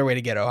 Find another way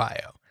to get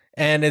Ohio.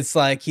 And it's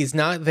like, he's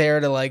not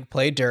there to like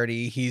play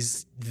dirty.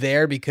 He's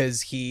there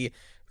because he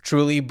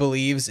truly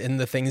believes in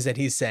the things that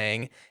he's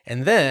saying.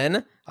 And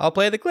then I'll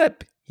play the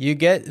clip. You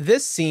get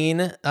this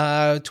scene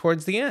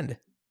towards the end.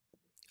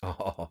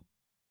 Oh.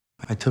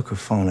 I took her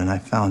phone and I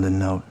found a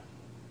note.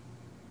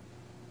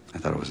 I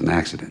thought it was an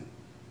accident.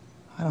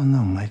 I don't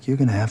know, Mike. You're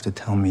going to have to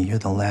tell me you're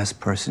the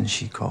last person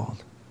she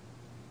called.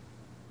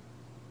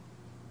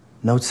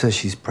 Note says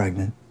she's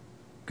pregnant,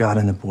 got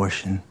an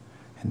abortion,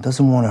 and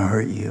doesn't want to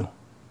hurt you.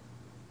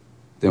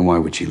 Then why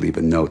would she leave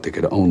a note that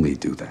could only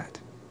do that?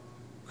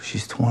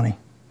 She's 20.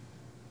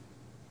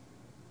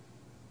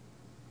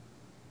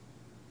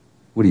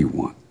 What do you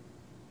want?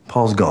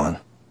 Paul's gone.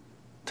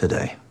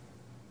 Today.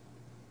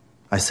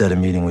 I set a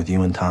meeting with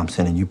you and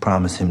Thompson, and you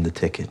promise him the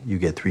ticket. You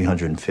get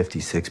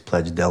 356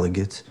 pledged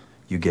delegates.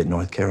 You get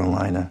North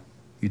Carolina.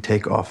 You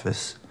take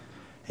office.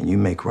 and you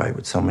make right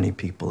what so many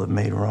people have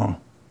made wrong.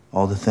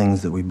 All the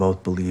things that we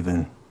both believe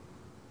in.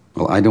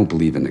 Well, I don't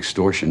believe in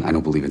extortion. I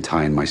don't believe in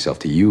tying myself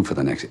to you for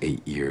the next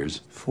 8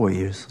 years. 4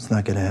 years. Let's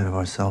not get ahead of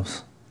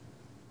ourselves.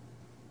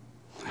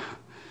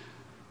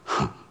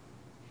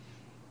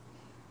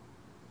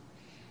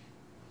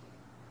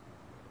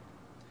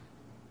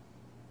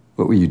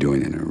 What were you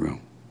doing in her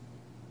room?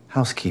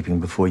 Housekeeping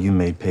before you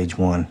made page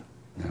 1.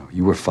 No,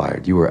 you were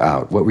fired. You were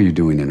out. What were you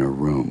doing in her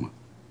room?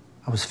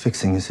 I was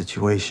fixing a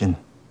situation.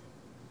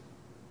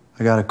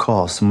 I got a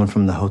call. Someone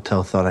from the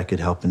hotel thought I could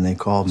help, and they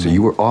called me. So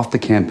you were off the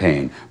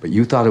campaign, but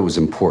you thought it was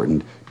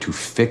important to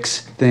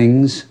fix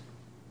things?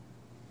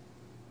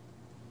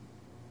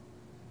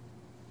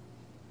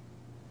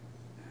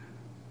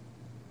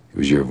 It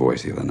was your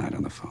voice the other night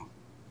on the phone.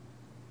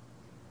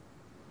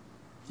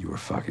 You were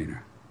fucking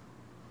her.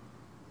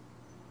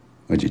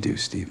 What'd you do,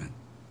 Stephen?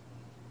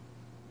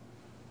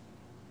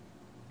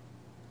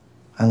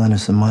 I lent her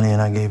some money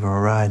and I gave her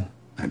a ride.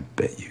 I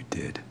bet you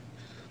did.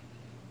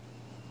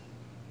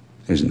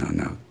 There's no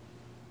note.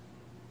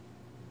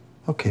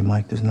 Okay,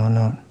 Mike, there's no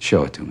note.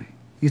 Show it to me.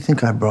 You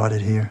think I brought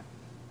it here?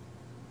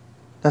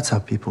 That's how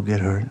people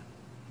get hurt.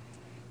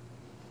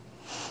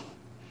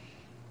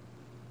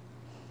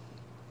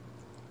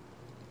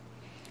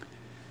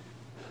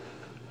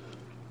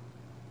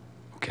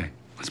 Okay,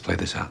 let's play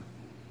this out.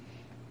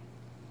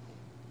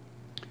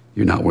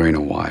 You're not wearing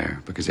a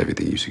wire because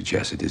everything you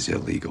suggested is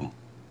illegal,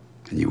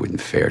 and you wouldn't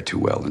fare too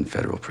well in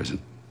federal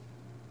prison.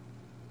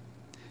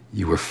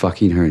 You were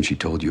fucking her and she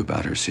told you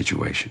about her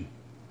situation.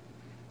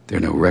 There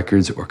are no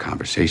records or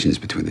conversations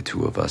between the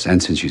two of us,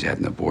 and since she's had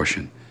an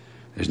abortion,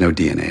 there's no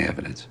DNA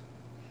evidence.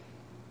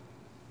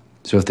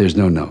 So if there's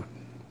no note,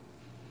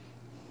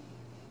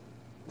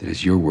 then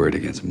it's your word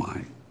against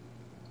mine.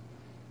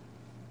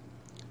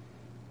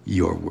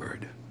 Your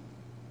word.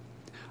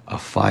 A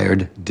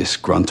fired,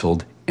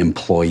 disgruntled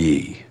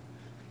employee,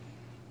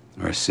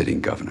 or a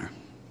sitting governor.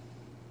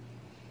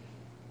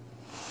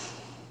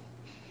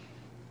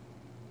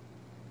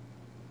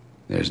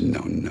 There's no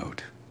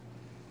note.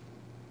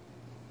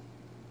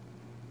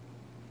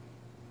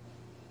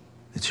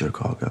 It's your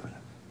call, Governor.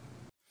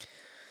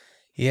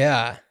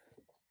 Yeah.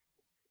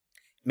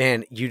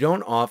 Man, you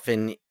don't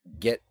often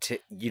get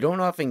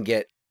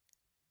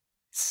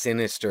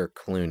sinister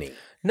Clooney.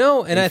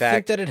 No, and In I fact,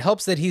 think that it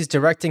helps that he's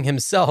directing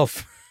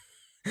himself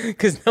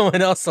because no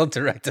one else will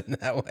direct him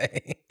that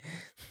way.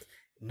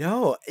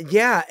 No,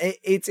 yeah,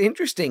 it's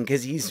interesting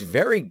because he's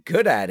very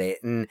good at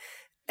it, and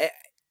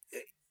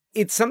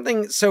it's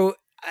something. So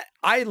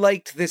I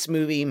liked this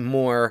movie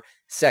more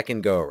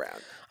second go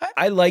around.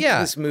 I liked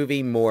this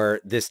movie more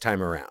this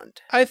time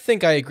around. I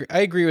think I agree. I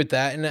agree with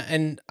that,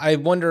 and I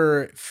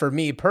wonder for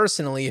me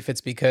personally if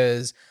it's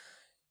because,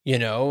 you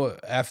know,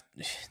 after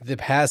the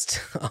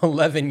past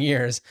 11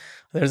 years,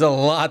 there's a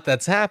lot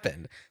that's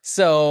happened.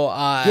 So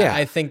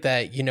I think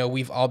that, you know,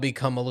 we've all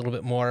become a little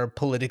bit more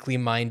politically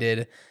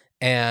minded,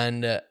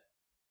 and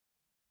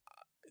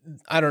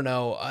I don't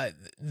know,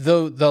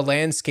 the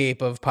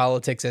landscape of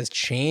politics has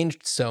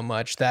changed so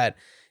much that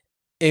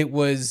it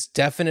was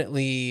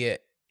definitely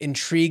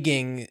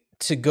intriguing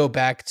to go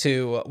back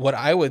to what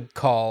I would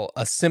call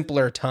a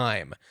simpler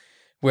time,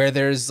 where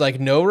there's like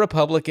no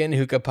Republican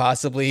who could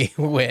possibly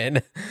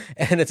win,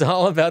 and it's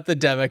all about the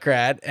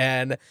Democrat.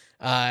 And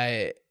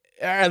or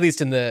at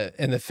least in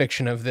the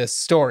fiction of this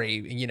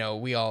story, you know,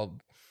 we all,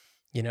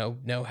 you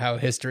know how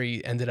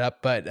history ended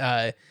up, but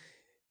I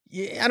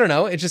don't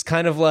know. It just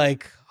kind of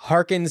like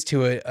harkens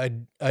to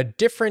a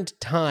different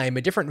time,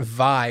 a different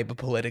vibe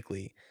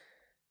politically.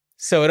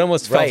 So it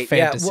almost felt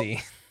fantasy. Yeah,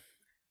 well,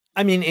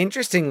 I mean,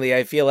 interestingly,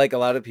 I feel like a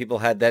lot of people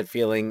had that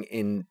feeling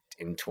in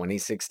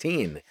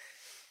 2016.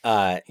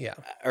 Or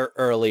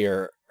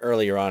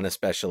earlier on,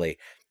 especially,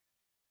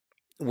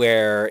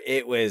 where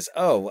it was,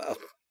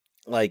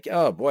 like,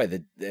 oh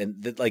boy,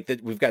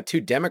 we've got two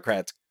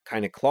Democrats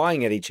kind of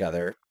clawing at each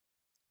other,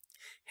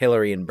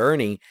 Hillary and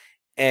Bernie,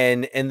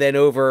 and then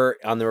over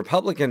on the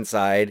Republican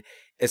side,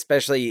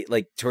 especially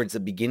like towards the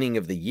beginning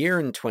of the year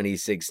in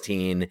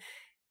 2016.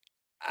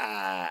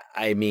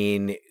 I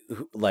mean,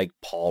 like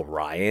Paul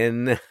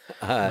Ryan, oh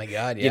my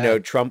God, yeah. You know,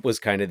 Trump was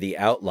kind of the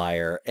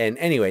outlier. And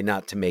anyway,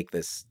 not to make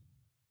this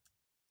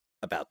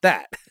about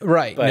that.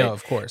 Right. But, no,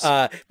 of course.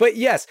 But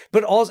yes,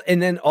 but also,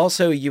 and then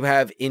also you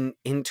have in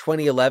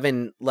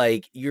 2011,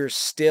 like you're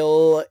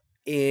still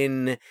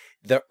in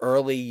the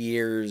early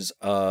years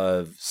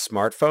of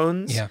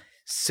smartphones. Yeah.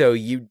 So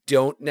you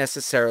don't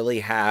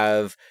necessarily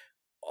have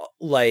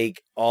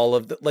like all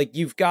of the, like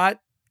you've got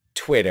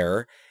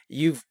Twitter,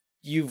 you've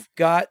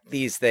got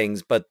these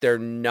things, but they're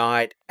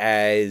not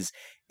as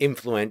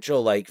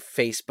influential. Like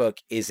Facebook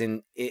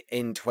isn't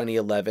in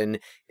 2011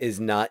 is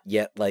not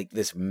yet like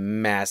this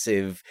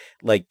massive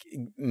like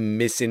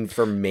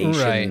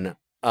misinformation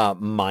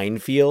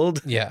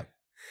minefield. Yeah.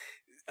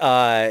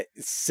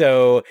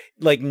 So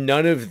like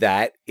none of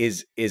that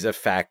is a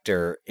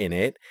factor in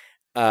it.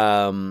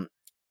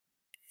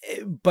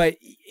 But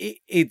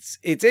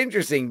it's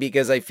interesting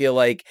because I feel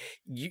like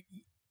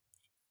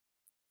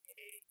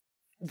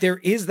there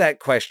is that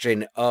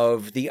question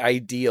of the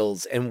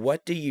ideals and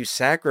what do you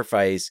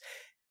sacrifice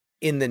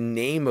in the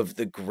name of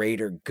the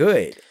greater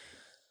good?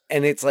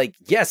 And it's like,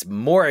 yes,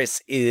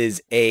 Morris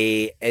is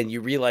and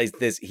you realize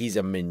this, he's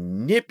a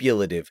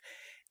manipulative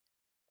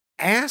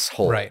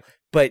asshole. Right.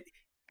 But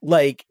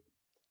like,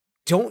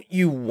 do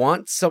you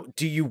want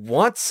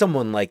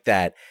someone like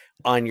that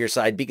on your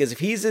side? Because if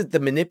he's the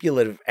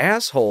manipulative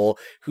asshole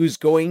who's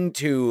going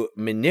to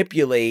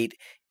manipulate,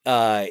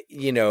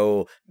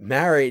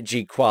 marriage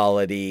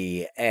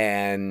equality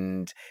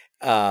and,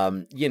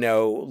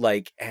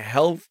 like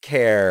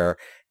healthcare,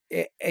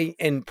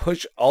 and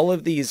push all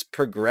of these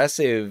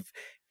progressive,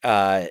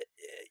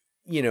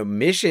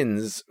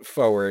 missions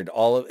forward,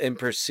 and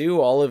pursue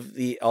all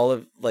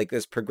of like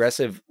this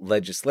progressive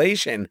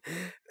legislation.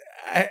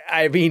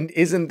 I mean,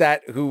 isn't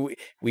that who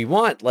we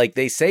want? Like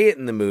they say it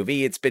in the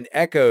movie, it's been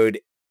echoed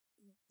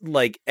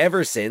like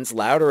ever since,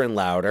 louder and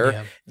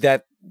louder,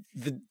 that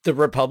the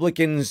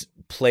Republicans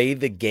play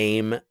the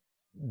game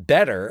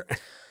better.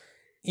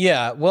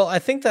 Yeah, well, I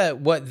think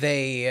that what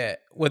they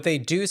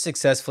do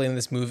successfully in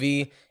this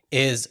movie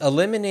is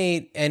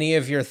eliminate any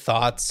of your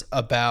thoughts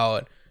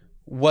about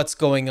what's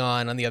going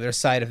on the other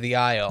side of the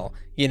aisle.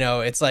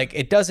 It's like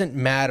it doesn't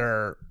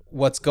matter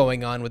what's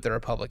going on with the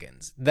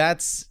Republicans.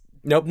 That's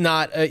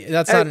not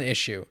an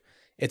issue.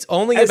 It's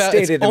only about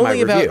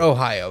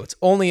Ohio. It's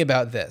only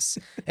about this.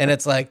 And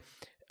it's like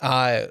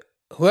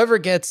whoever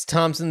gets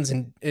Thompson's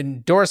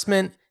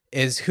endorsement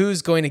is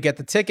who's going to get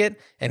the ticket,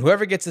 and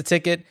whoever gets the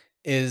ticket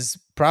is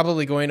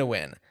probably going to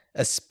win,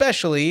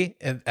 especially,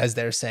 as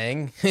they're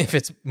saying, if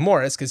it's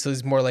Morris, because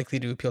he's more likely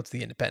to appeal to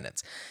the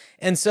independents.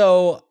 And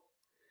so,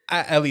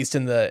 at least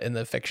in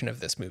the fiction of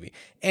this movie.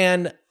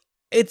 And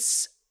it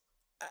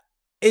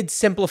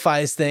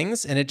simplifies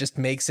things, and it just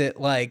makes it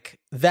like,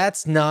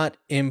 that's not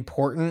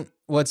important.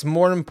 What's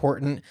more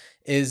important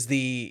is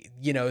the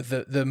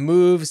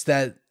moves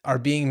that are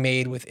being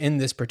made within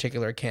this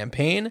particular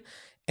campaign,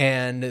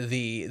 and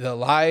the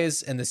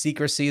lies and the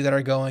secrecy that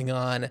are going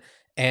on.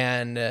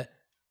 And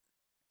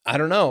I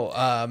don't know.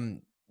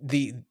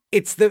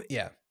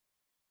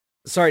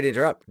 Sorry to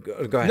interrupt. Go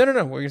ahead.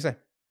 No. What were you saying?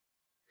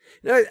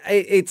 No,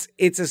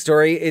 it's a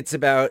story. It's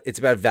about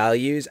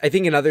values. I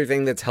think another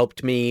thing that's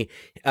helped me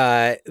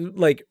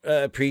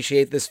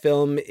appreciate this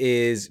film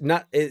is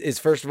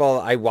first of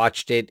all, I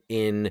watched it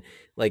in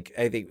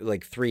I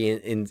think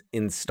 3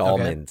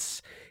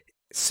 installments. Okay.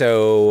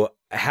 So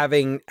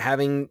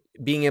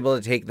being able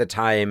to take the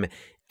time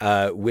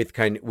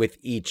with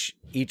each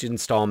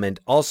installment,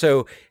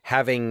 also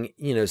having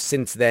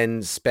since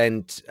then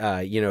spent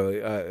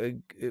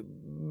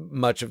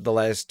much of the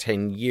last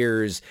 10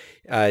 years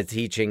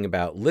teaching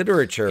about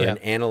literature and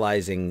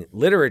analyzing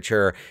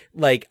literature,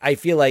 like I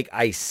feel like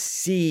I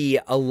see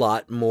a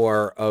lot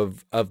more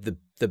of the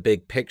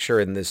big picture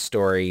in this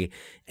story,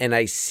 and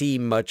I see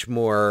much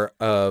more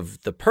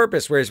of the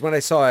purpose. Whereas when I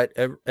saw it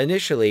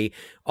initially,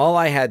 all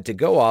I had to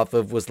go off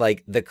of was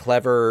like the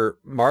clever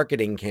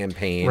marketing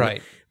campaign,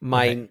 right?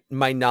 My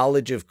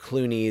knowledge of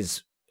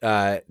Clooney's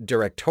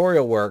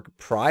directorial work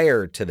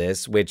prior to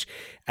this, which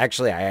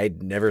actually I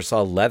never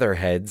saw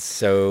Leatherheads,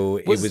 so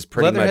it was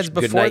pretty much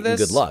Good Night and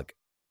Good Luck.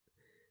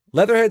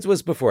 Leatherheads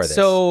was before this.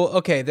 So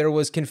okay, there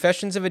was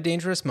Confessions of a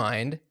Dangerous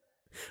Mind.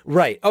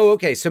 Right. Oh,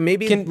 okay. So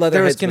maybe Leatherheads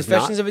there was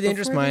Confessions of a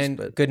Dangerous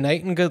Mind, Good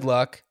Night and Good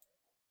Luck,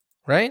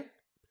 right?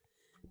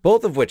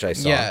 Both of which I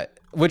saw. Yeah,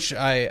 which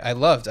I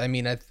loved. I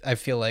mean, I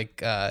feel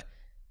like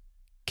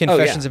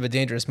Confessions of a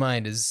Dangerous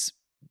Mind is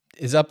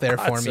up there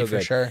for me for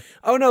sure.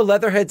 Oh no,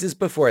 Leatherheads is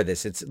before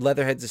this.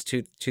 Leatherheads is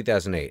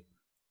 2008.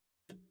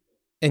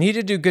 And he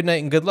did do Good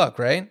Night and Good Luck,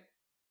 right?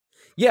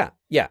 Yeah.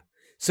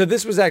 So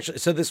this was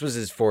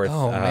his fourth.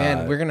 Oh man,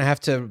 I'm gonna have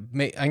to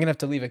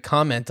leave a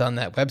comment on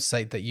that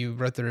website that you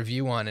wrote the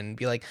review on and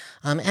be like,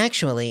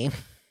 actually.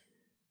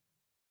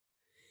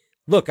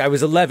 Look, I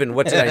was 11.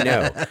 What did I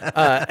know?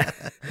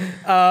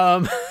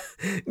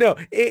 No,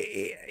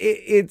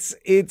 it's.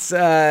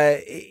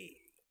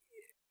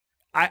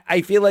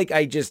 I feel like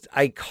I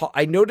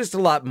noticed a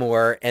lot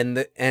more, and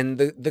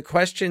the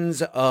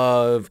questions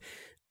of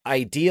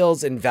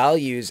ideals and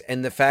values,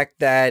 and the fact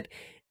that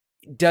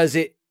does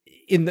it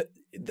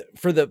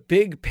for the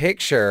big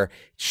picture,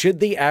 should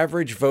the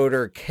average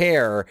voter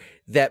care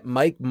that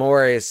Mike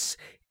Morris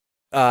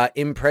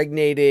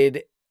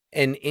impregnated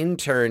an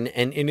intern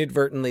and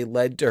inadvertently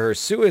led to her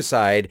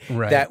suicide?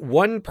 Right. That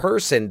one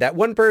person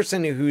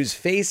whose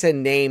face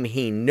and name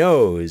he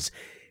knows,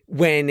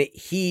 when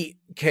he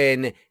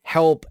can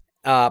help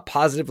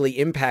positively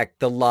impact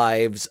the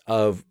lives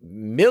of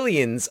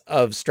millions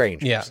of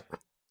strangers. Yeah.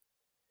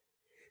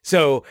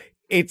 So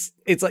it's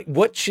like,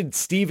 what should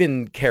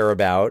Steven care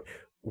about?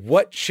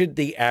 What should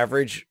the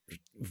average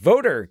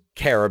voter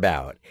care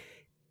about?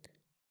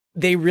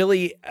 They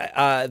really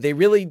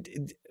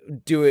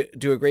do a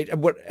great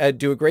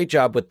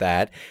job with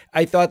that.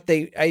 I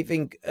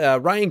think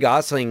Ryan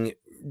Gosling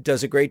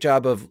does a great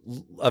job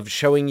of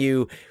showing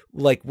you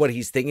like what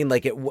he's thinking.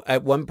 Like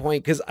at one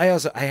point, because I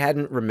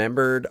hadn't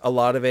remembered a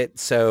lot of it,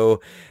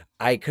 so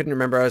I couldn't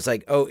remember. I was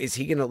like, oh, is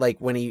he gonna, like,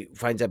 when he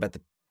finds out about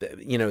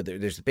you know,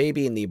 there's the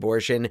baby and the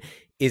abortion.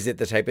 Is it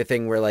the type of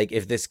thing where, like,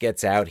 if this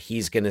gets out,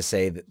 he's going to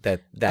say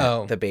that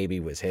the baby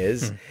was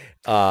his?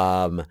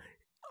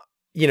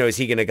 You know, is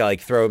he going to, like,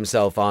 throw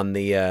himself on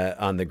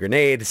the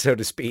grenade, so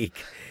to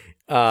speak?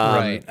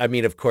 Right. I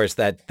mean, of course,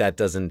 that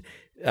doesn't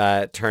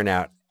turn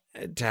out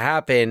to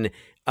happen.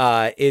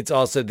 It's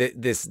also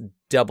this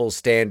double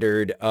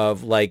standard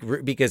of, like,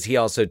 because he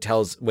also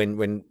tells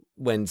when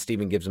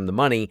Steven gives him the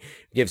money,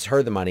 gives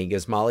her the money,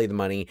 gives Molly the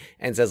money,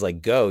 and says,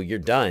 like, go, you're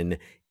done.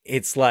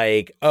 It's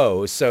like,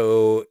 oh,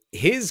 so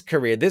his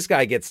career, this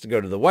guy gets to go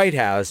to the White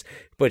House,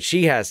 but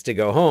she has to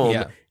go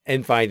home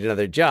and find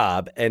another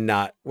job and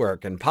not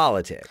work in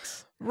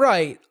politics.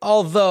 Right.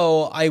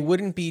 Although I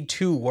wouldn't be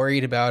too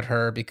worried about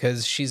her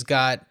because she's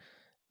got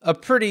a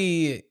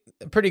pretty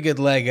good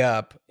leg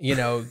up, you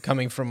know,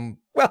 coming from,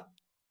 well,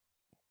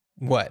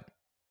 what?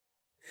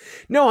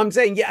 No, I'm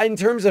saying, yeah, in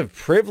terms of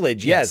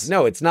privilege, yes.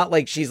 No, it's not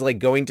like she's, like,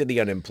 going to the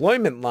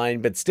unemployment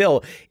line, but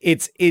still,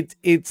 it's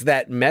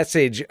that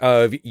message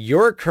of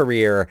your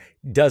career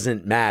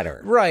doesn't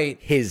matter. Right.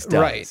 His does.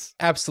 Right.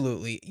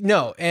 Absolutely.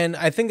 No, and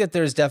I think that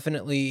there's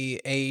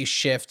definitely a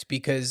shift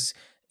because,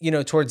 you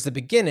know, towards the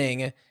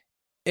beginning,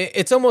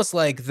 it's almost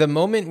like the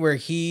moment where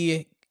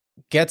he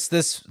gets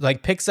this,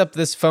 like, picks up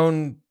this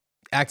phone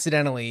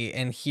accidentally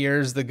and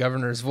hears the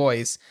governor's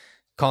voice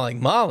calling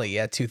Molly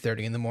at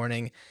 2:30 in the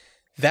morning.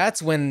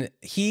 That's when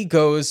he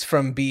goes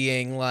from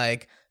being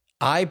like,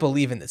 I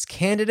believe in this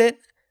candidate.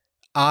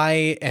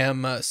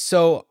 I'm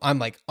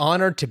like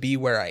honored to be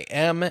where I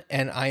am.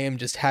 And I am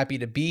just happy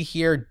to be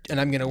here. And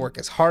I'm going to work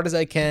as hard as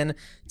I can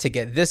to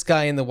get this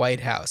guy in the White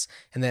House.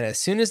 And then as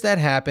soon as that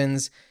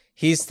happens,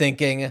 he's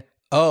thinking,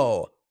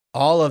 oh,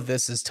 all of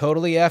this is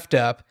totally effed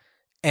up.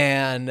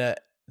 And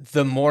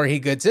the more he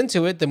gets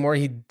into it, the more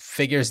he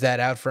figures that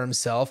out for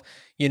himself.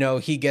 You know,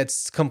 he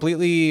gets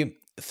completely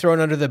thrown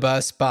under the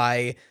bus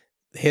by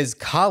his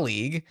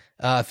colleague,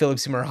 Philip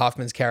Seymour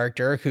Hoffman's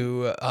character,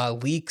 who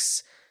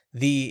leaks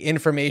the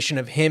information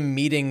of him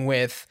meeting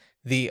with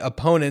the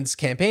opponent's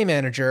campaign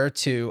manager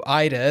to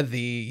Ida, the,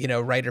 you know,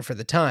 writer for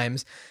the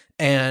Times,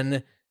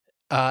 and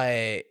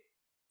that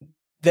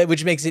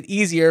which makes it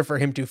easier for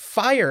him to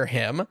fire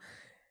him.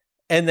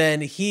 And then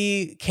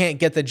he can't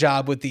get the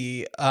job with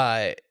the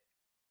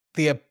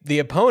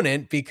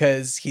opponent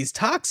because he's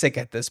toxic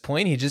at this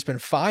point. He's just been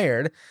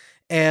fired.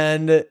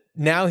 And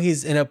now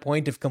he's in a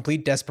point of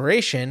complete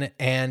desperation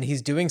and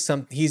he's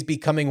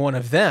becoming one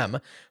of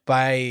them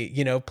by,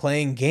 you know,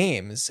 playing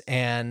games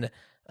and,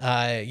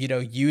 you know,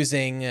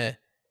 using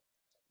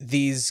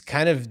these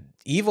kind of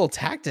evil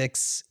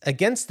tactics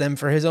against them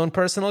for his own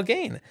personal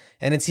gain.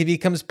 And he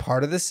becomes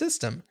part of the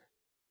system.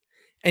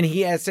 And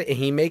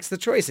he makes the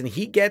choice and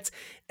he gets,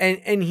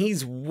 and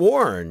he's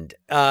warned.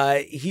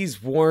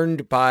 He's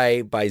warned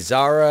by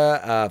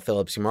Zara,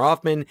 Philip Seymour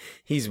Hoffman.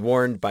 He's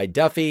warned by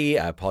Duffy,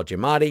 Paul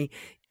Giamatti.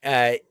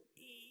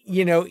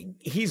 You know,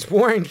 he's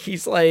warned.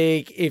 He's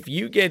like, if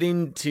you get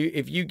in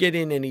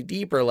any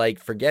deeper, like,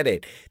 forget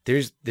it.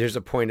 There's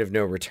a point of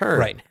no return.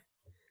 Right.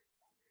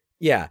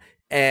 Yeah.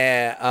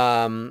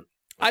 I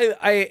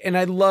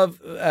love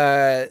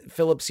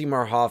Philip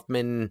Seymour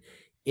Hoffman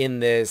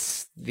in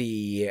this,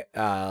 the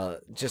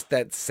just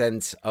that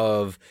sense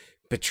of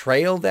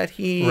betrayal that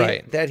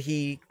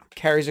he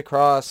carries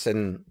across,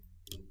 and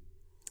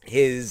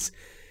his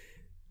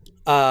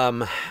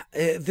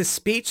the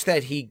speech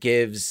that he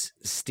gives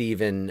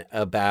Steven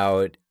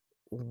about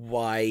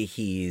why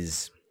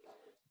he's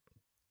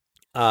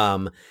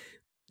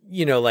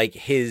you know, like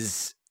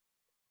his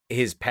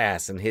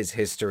past and his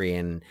history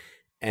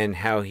and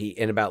how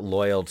and about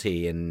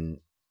loyalty and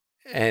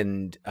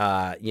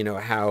you know,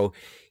 how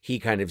he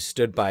kind of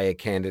stood by a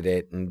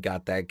candidate and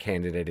got that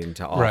candidate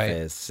into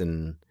office. Right.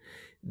 And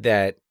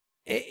that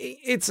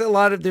there's a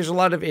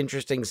lot of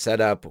interesting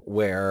setup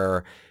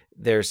where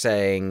they're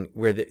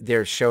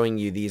they're showing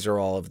you these are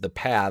all of the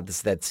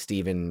paths that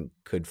Steven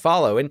could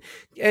follow. And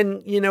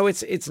you know,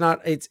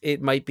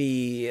 it might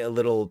be a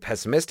little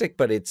pessimistic,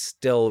 but it's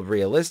still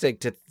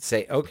realistic to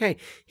say, okay,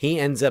 he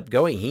ends up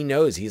going, he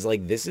knows, he's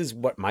like, this is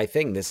what my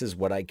thing, this is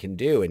what I can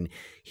do. And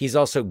he's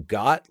also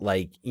got,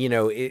 like, you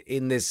know,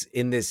 in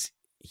this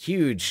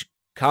huge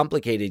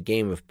complicated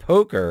game of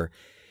poker,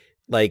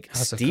 like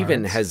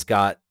Steven has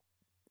got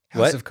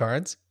House of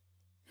Cards.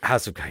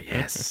 House of Cards,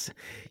 yes.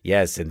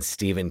 Yes, and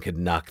Steven could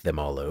knock them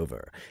all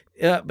over.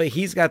 But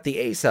he's got the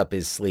ace up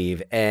his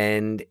sleeve,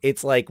 and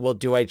it's like, well,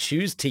 do I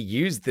choose to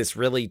use this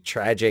really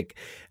tragic,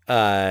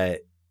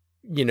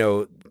 you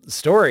know,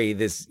 story,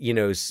 this, you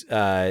know,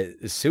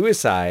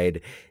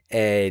 suicide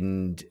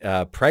and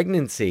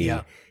pregnancy?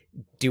 Yeah.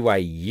 Do I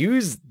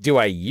use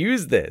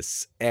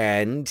this?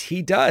 And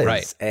he does.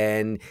 Right.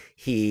 And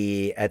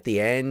he, at the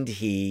end,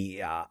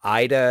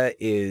 Ida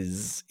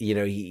is, you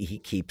know, he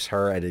keeps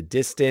her at a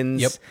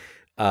distance. Yep.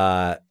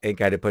 And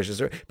kind of pushes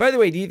her. By the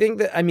way, do you think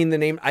that, I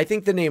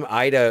think the name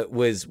Ida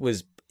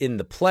was in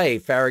the play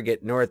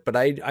Farragut North, but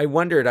I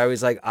wondered, I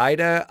was like,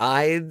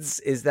 Ides,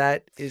 is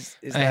that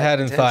I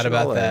hadn't thought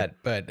about that,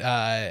 but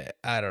I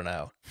don't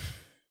know.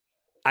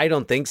 I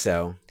don't think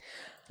so.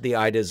 The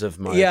Idas of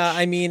March. Yeah,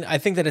 I mean, I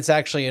think that it's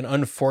actually an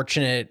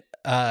unfortunate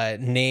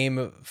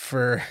name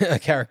for a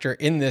character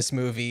in this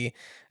movie,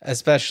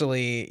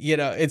 especially,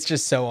 it's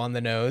just so on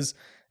the nose.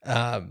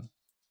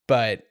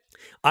 But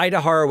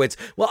Ida Horowitz.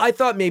 Well, I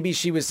thought maybe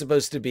she was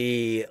supposed to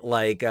be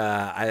like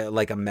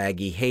a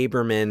Maggie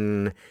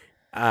Haberman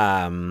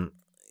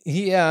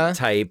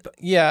type.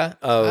 Yeah.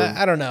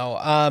 I don't know.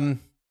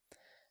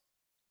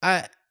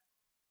 I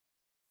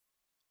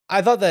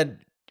thought that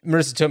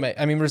Marissa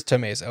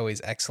Tomei is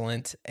always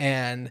excellent,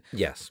 and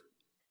yes,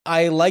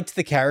 I liked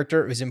the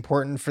character. It was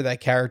important for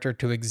that character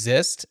to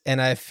exist,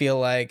 and I feel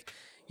like,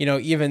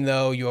 even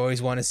though you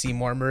always want to see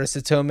more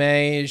Marissa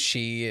Tomei,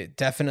 she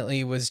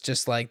definitely was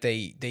just like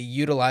they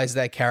utilized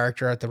that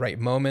character at the right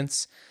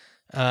moments.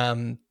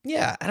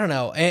 Yeah, I don't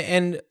know.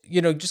 And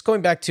just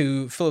going back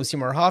to Philip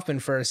Seymour Hoffman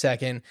for a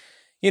second,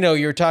 you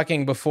were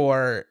talking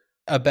before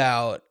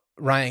about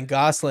Ryan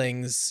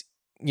Gosling's,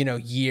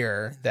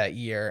 year that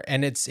year.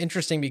 And it's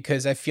interesting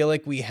because I feel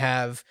like we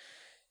have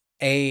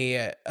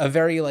a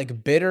very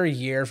like bitter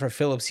year for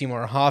Philip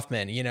Seymour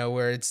Hoffman,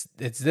 where it's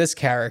this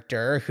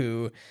character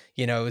who,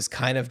 is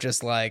kind of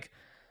just like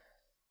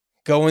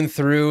going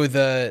through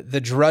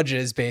the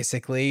drudges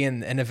basically,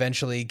 and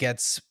eventually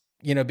gets,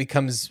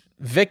 becomes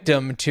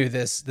victim to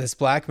this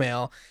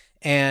blackmail.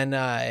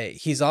 And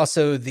he's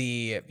also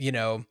the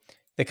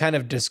kind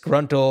of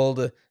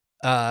disgruntled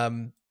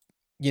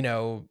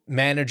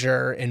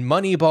manager in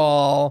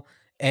Moneyball.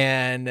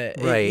 And,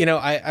 right.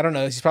 I don't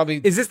know. He's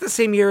probably... Is this the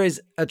same year as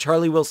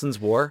Charlie Wilson's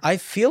War? I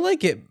feel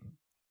like it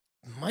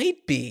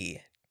might be.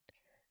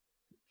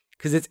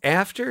 Because it's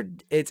after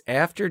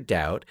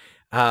Doubt.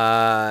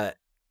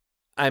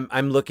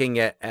 I'm looking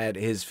at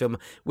his film,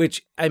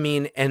 which, I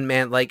mean, and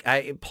man, like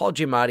Paul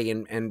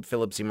Giamatti and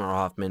Philip Seymour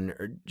Hoffman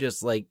are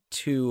just like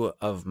two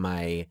of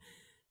my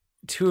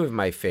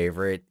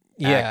favorite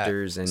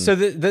actors. And so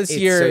this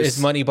year is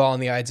Moneyball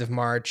and the Ides of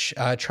March.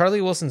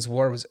 Charlie Wilson's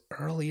War was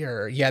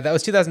earlier. Yeah, that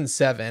was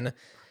 2007.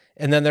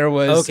 And then there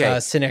was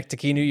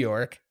Synecdoche, New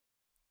York.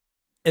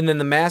 And then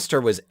The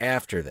Master was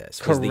after this.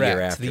 Correct. Was the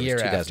year after. The year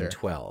it was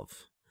 2012.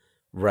 After.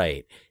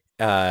 Right.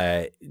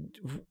 I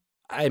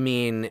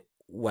mean,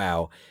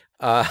 wow.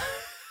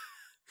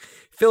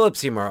 Philip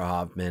Seymour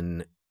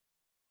Hoffman.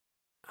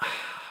 Oh,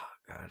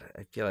 God,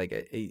 I feel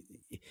like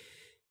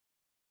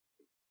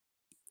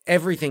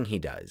everything he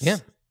does. Yeah.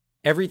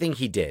 Everything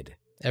he did.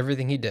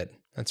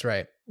 That's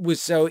right.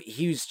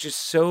 He was just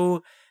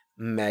so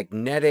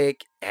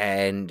magnetic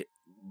and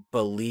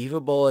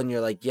believable. And you're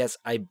like, yes,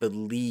 I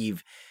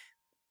believe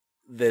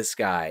this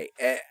guy.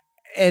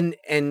 And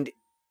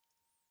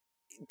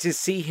to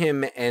see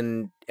him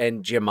and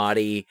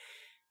Giamatti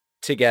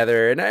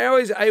together. And I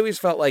always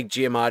felt like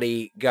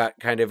Giamatti got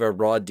kind of a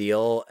raw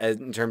deal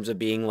in terms of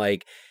being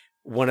like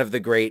one of the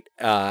great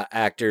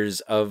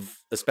actors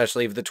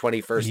especially of the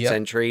 21st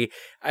century.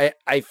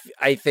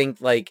 I think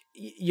like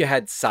you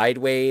had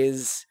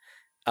Sideways,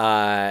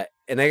 and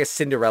I guess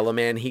Cinderella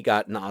Man, he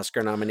got an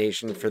Oscar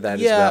nomination for that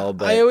as well.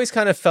 But I always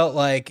kind of felt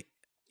like,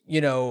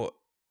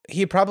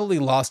 he probably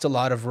lost a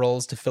lot of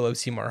roles to Philip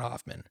Seymour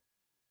Hoffman.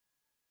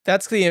 I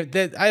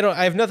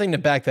have nothing to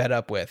back that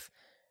up with.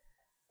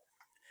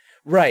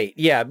 Right.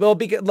 Yeah. Well,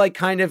 because like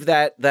kind of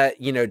that,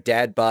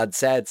 dad bod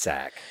sad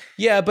sack.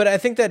 Yeah. But I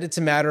think that it's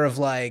a matter of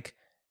like,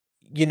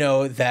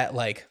 that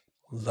like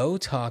low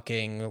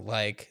talking,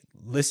 like,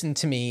 listen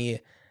to me.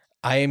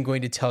 I am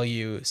going to tell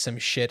you some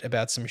shit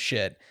about some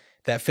shit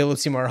that Philip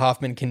Seymour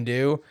Hoffman can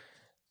do.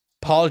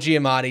 Paul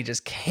Giamatti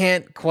just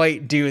can't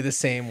quite do the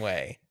same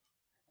way.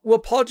 Well,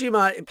 Paul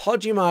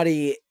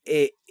Giamatti,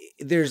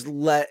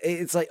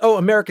 it's like,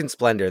 American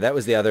Splendor. That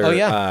was the other. Oh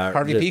yeah.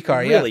 Harvey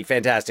Pekar. Really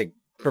fantastic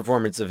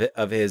performance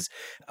of his.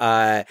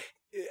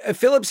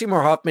 Philip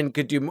Seymour Hoffman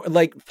could do more.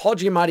 Like Paul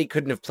Giamatti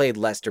couldn't have played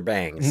Lester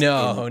Bangs.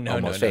 No.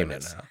 Almost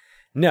Famous.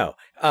 No.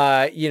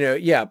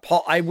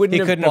 Paul. I wouldn't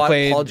have couldn't have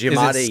played Paul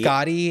Giamatti. Is it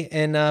Scotty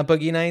in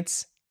Boogie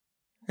Nights?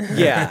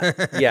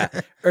 Yeah.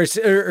 Or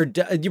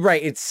you're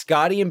right. It's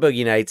Scotty in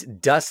Boogie Nights.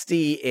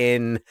 Dusty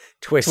in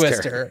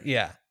Twister.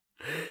 Yeah.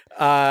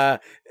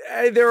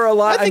 There are a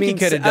lot. I think he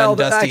could have done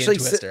Dusty and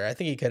Twister. I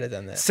think he could have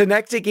done that.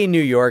 Synecdoche,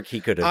 New York, he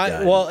could have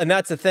done. Well, and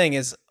that's the thing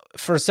is,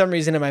 for some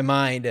reason in my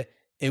mind,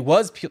 it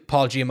was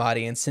Paul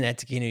Giamatti in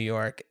Synecdoche, New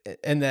York,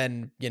 and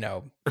then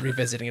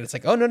revisiting it, it's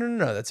like, oh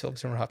no, that's Philip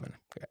Seymour Hoffman.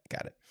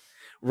 Got it.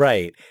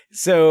 Right.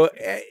 So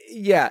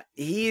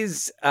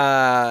he's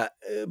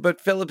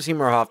but Philip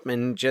Seymour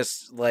Hoffman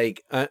just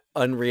like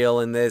unreal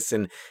in this,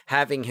 and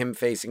having him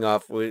facing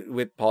off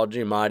with Paul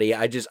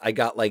Giamatti, I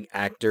got like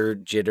actor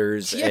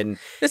jitters. Yeah, and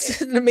this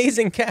is an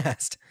amazing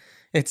cast.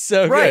 It's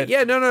so right. Good.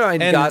 Yeah, no.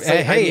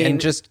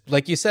 And just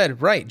like you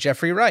said, right,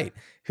 Jeffrey Wright,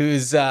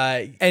 who's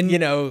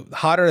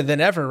hotter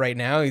than ever right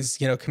now. He's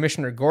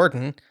Commissioner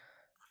Gordon.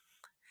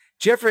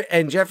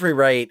 Jeffrey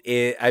Wright,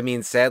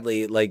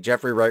 sadly, like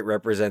Jeffrey Wright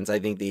represents, I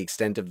think, the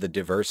extent of the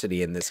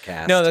diversity in this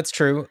cast. No, that's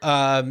true.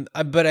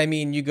 But I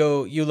mean,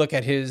 you look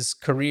at his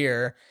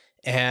career,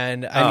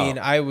 And I mean,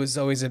 I was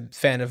always a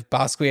fan of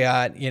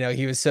Basquiat. You know,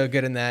 he was so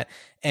good in that.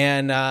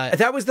 And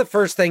that was the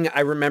first thing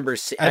I remember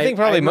seeing. I think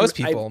probably most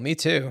people, me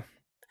too.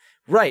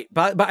 Right,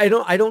 but I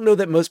don't know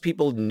that most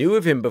people knew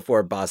of him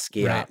before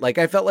Basquiat. Right. Like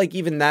I felt like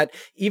even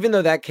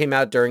though that came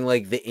out during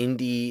like the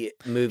indie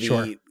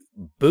movie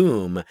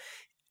boom,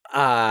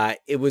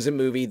 it was a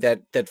movie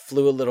that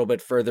flew a little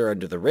bit further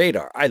under the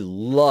radar. I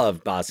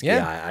love Basquiat.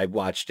 Yeah. I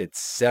watched it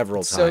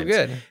several times. So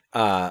good.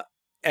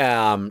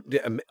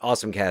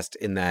 Awesome cast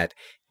in that.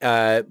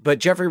 But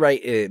Jeffrey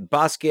Wright,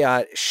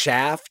 Basquiat,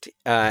 Shaft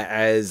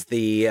as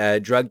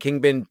the drug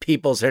kingpin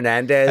Peoples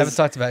Hernandez. I haven't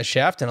talked about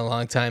Shaft in a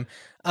long time.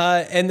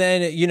 And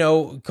then, you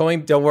know,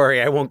 don't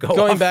worry, I won't go.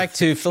 Going back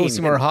to Philip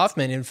Seymour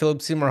Hoffman and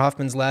Philip Seymour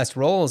Hoffman's last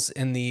roles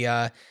in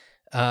the,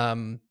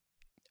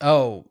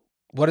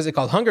 what is it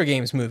called? Hunger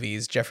Games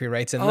movies. Jeffrey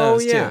Wright's in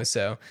those too.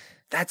 So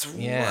that's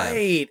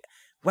right.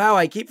 Wow,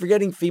 I keep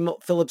forgetting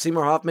Philip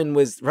Seymour Hoffman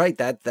was right.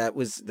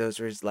 Those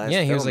were his last.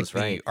 Yeah, he was films,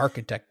 like the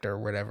architect or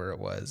whatever it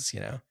was. You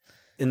know.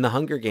 In the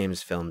Hunger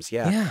Games films,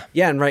 yeah,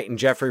 and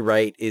Jeffrey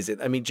Wright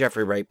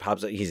Jeffrey Wright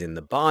pops up. He's in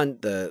the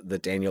Bond, the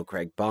Daniel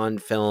Craig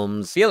Bond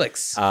films.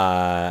 Felix,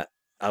 Felix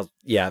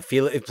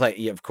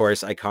play, of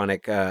course,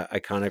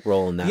 iconic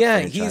role in that. Yeah,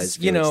 franchise,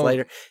 he's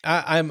Slater.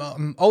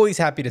 I'm always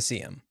happy to see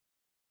him.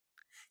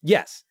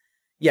 Yes,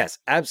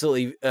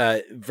 absolutely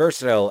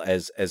versatile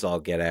as all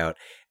get out.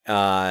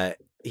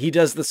 He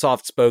does the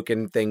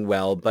soft-spoken thing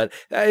well, but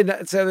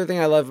that's the other thing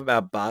I love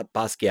about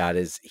Basquiat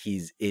is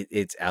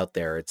it's out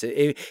there.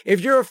 If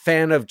you're a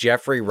fan of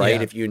Jeffrey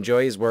Wright, if you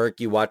enjoy his work,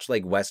 you watch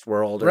like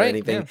Westworld or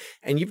anything,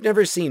 and you've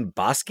never seen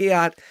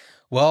Basquiat,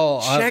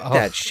 well, check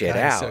that shit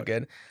out. So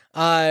good.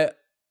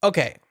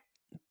 Okay,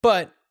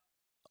 but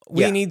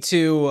we need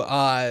to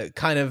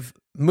kind of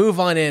move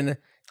on in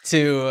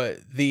to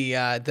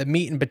the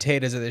meat and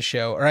potatoes of the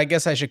show, or I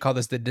guess I should call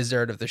this the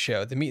dessert of the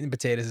show. The meat and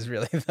potatoes is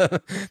really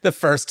the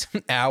first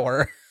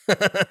hour.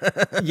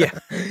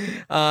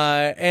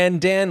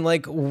 And Dan,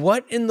 like,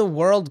 what in the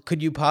world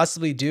could you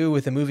possibly do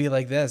with a movie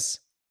like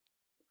this?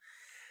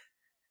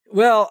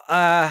 Well,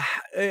 of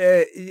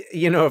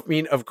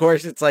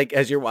course, it's like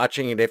as you're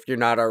watching it, if you're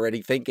not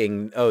already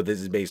thinking, oh,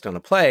 this is based on a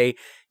play,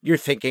 you're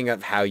thinking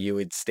of how you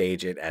would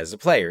stage it as a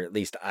play, or at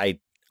least I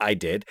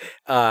did,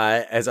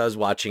 as I was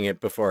watching it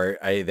before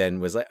I then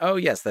was like, oh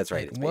yes, that's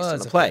right. It's based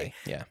on a play.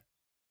 Yeah.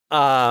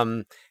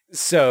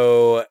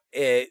 So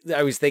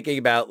I was thinking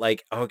about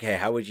like, okay,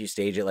 how would you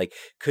stage it? Like,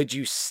 could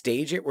you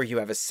stage it where you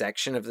have a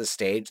section of the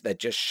stage that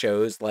just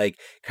shows like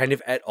kind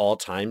of at all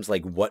times,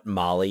 like what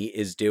Molly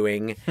is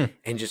doing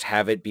and just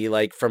have it be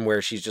like from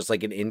where she's just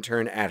like an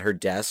intern at her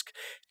desk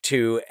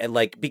to, and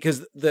like,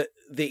 because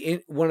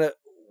one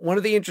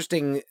of the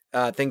interesting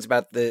things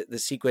about the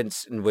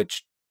sequence in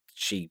which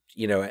she,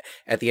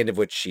 at the end of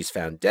which she's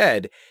found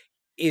dead,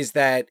 is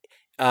that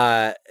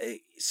so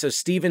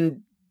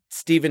Stephen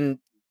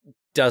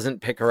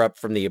doesn't pick her up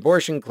from the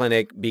abortion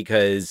clinic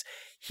because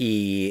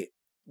he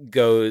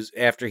goes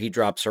after he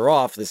drops her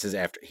off. This is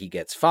after he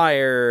gets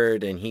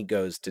fired and he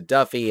goes to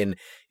Duffy and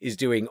is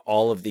doing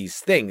all of these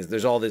things.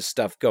 There's all this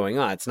stuff going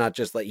on. It's not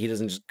just like he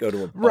doesn't just go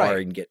to a bar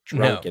and get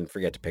drunk and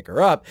forget to pick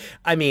her up.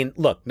 I mean,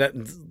 look,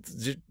 I'm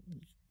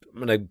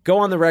going to go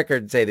on the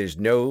record and say there's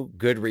no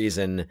good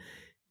reason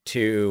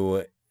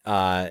to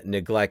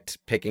neglect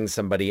picking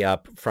somebody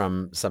up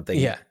from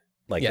something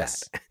like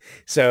that.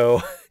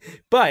 So,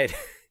 but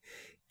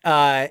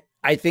I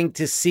think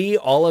to see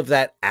all of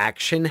that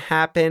action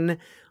happen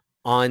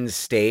on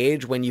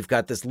stage when you've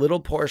got this little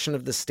portion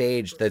of the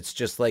stage that's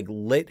just like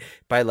lit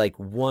by like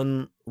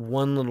one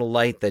little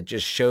light that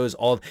just shows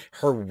all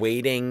her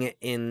waiting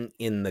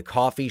in the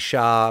coffee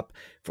shop,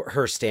 for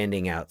her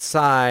standing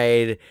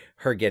outside,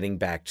 her getting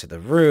back to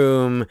the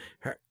room,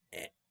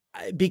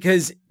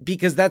 because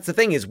that's the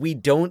thing is we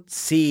don't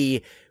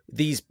see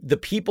the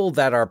people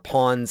that are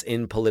pawns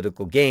in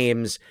political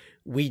games.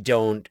 We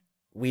don't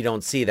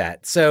see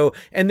that. So,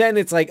 and then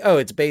it's like, oh,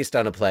 it's based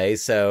on a play.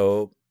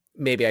 So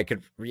maybe I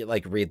could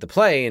read the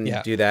play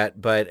and do that,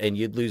 and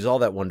you'd lose all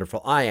that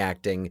wonderful eye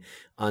acting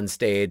on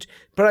stage.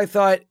 But I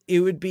thought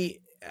it would be,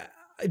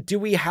 do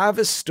we have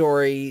a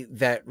story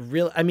that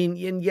really, I mean,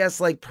 and yes,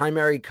 like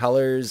Primary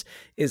Colors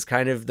is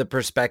kind of the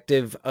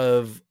perspective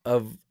of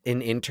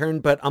an intern,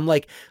 but I'm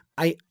like,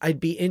 I'd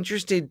be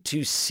interested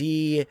to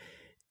see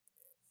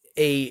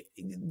a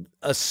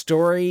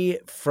story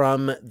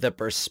from the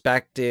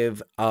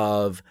perspective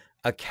of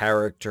a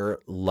character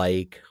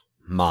like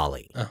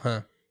Molly.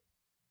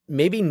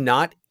 Maybe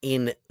not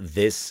in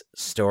this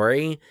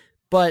story,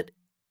 but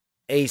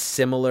a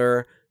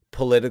similar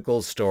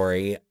political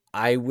story.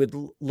 I would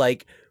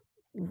like,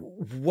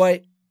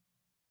 what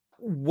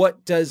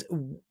is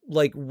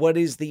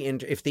the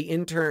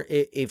intern,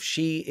 if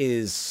she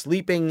is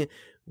sleeping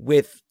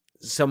with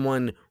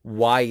someone,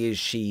 why is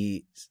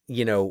she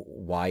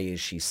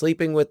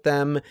sleeping with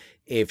them?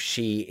 If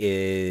she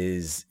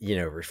is,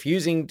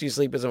 refusing to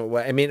sleep with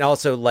someone, I mean,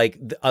 also like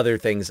the other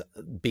things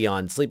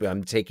beyond sleeping.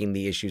 I'm taking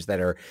the issues that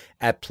are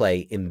at play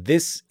in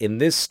this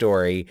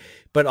story,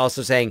 but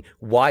also saying,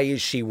 why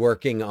is she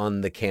working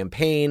on the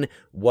campaign?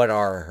 What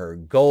are her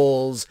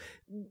goals?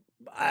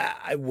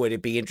 Would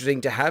it be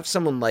interesting to have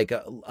someone like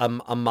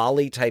a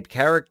Molly type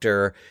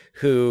character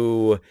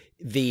who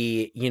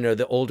the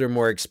older,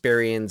 more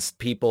experienced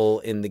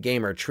people in the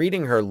game are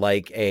treating her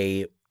like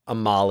a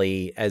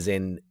Molly, as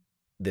in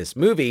this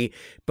movie,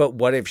 but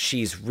what if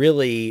she's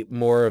really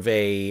more of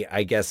a,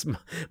 I guess,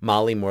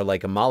 Molly, more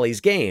like a Molly's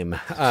Game?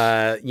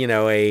 No,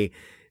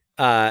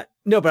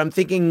 but I'm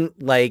thinking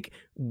like,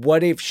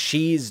 what if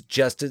she's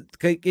just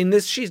in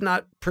this? She's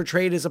not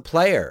portrayed as a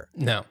player.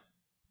 No.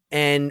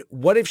 And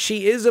what if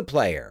she is a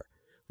player?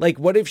 Like,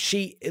 what if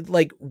she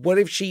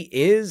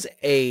is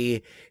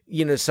a,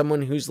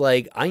 someone who's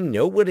like, I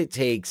know what it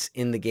takes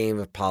in the game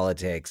of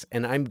politics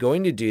and I'm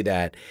going to do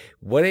that.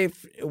 What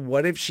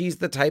if she's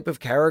the type of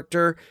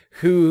character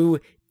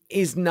who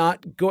is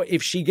not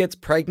if she gets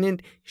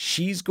pregnant,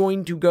 she's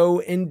going to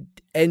go and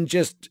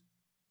just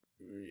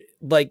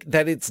like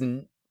that it's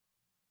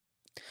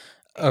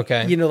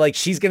okay. Like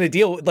she's going to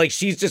deal with, like,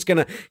 she's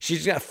gonna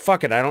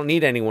fuck it. I don't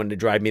need anyone to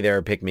drive me there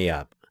or pick me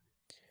up.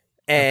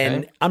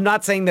 And okay. I'm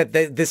not saying that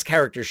this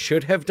character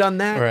should have done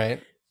that. Right.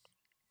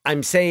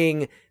 I'm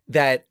saying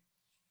that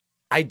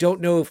I don't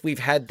know if we've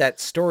had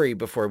that story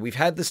before. We've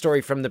had the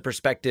story from the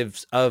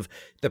perspectives of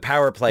the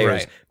power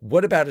players. Right.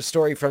 What about a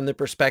story from the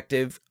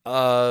perspective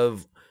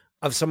of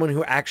someone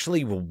who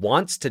actually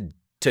wants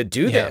to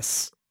do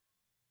this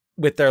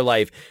with their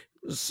life?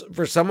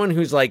 For someone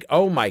who's like,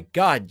 oh my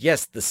God,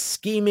 yes, the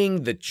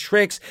scheming, the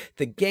tricks,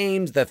 the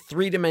games, the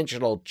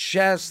 3-dimensional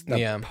chess,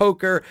 the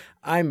poker.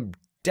 I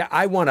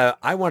want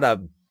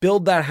to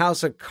build that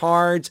house of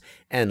cards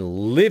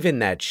and live in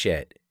that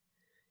shit.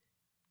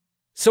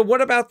 So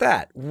what about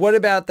that? What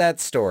about that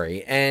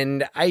story?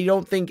 And I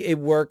don't think it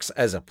works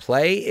as a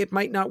play. It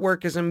might not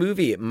work as a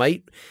movie. It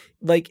might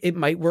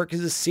work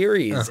as a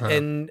series. Uh-huh.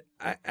 And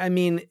I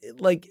mean,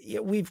 like,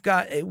 we've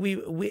got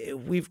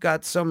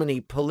so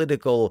many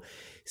political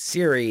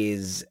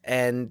series,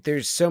 and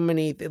there's so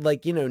many,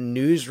 like,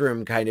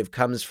 Newsroom kind of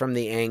comes from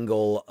the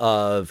angle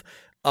of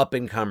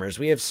up-and-comers.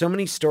 We have so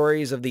many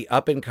stories of the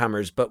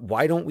up-and-comers, but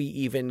why don't we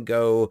even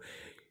go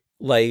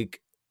like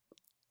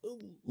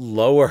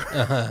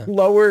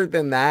lower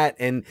than that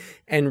and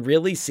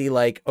really see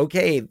like,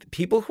 okay,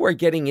 people who are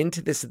getting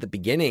into this at the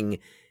beginning,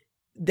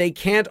 they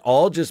can't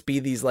all just be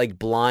these like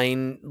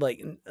blind,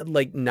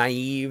 like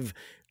naive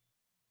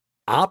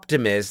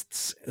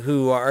optimists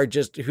who are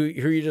just who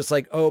you're just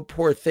like, oh,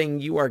 poor thing,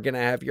 you are going to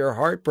have your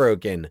heart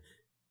broken.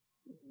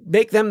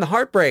 Make them the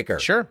heartbreaker.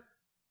 Sure.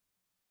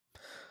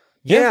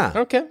 Yeah.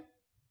 Okay.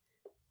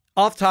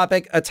 Off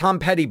topic, a Tom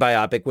Petty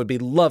biopic would be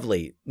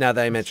lovely now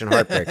that I mentioned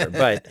Heartbreaker,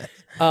 but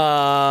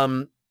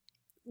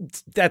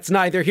that's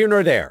neither here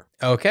nor there.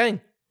 Okay.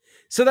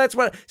 So that's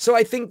where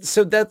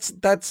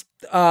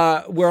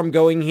I'm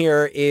going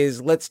here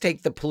is, let's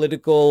take the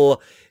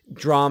political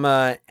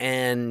drama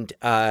and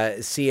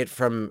see it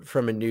from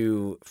a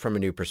new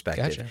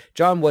perspective. Gotcha.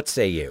 John, what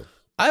say you?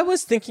 I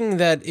was thinking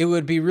that it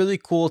would be really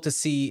cool to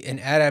see an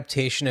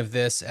adaptation of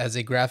this as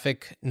a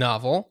graphic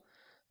novel.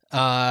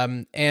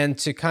 And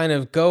to kind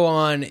of go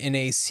on in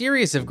a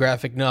series of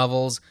graphic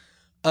novels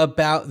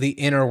about the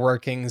inner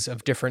workings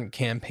of different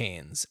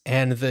campaigns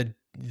and the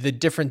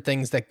different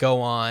things that go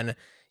on,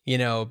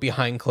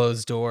 behind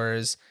closed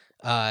doors,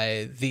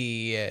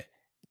 the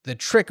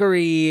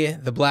trickery,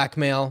 the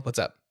blackmail. What's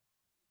up?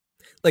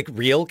 Like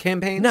real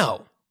campaigns?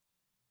 No.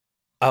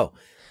 Oh.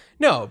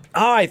 No.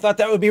 Oh, I thought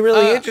that would be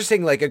really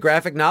interesting, like a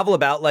graphic novel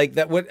about like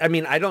that. I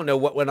mean, I don't know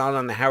what went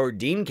on the Howard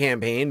Dean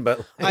campaign,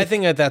 but I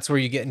think that's where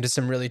you get into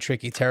some really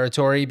tricky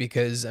territory,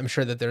 because I'm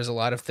sure that there's a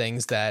lot of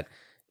things that,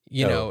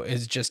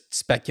 is just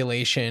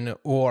speculation,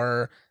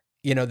 or,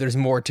 there's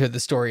more to the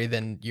story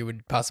than you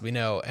would possibly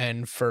know.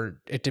 And for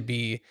it to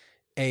be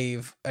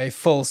a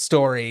full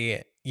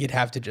story, you'd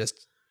have to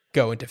just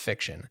go into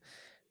fiction.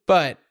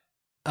 But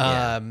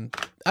I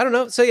don't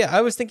know. So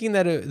I was thinking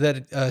that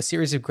a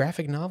series of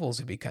graphic novels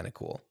would be kind of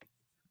cool.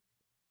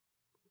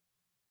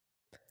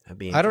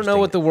 I don't know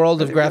what the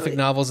world of graphic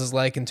novels is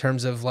like in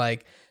terms of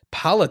like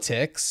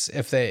politics,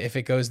 if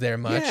it goes there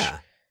much. Yeah.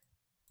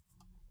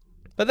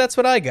 But that's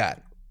what I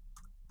got.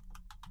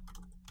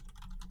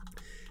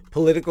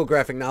 Political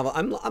graphic novel.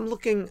 I'm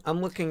looking.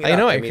 I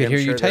know. I could hear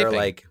you typing.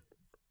 Like,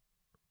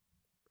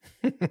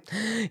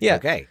 yeah.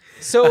 Okay.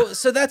 So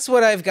that's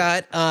what I've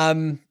got.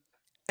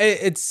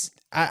 It's.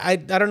 I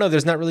don't know.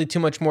 There's not really too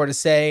much more to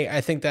say.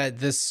 I think that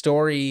this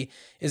story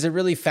is a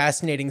really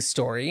fascinating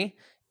story,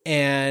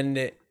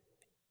 and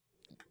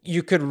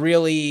you could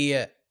really,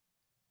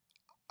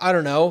 I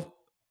don't know,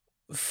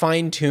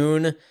 fine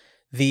tune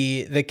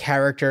the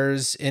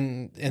characters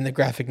in the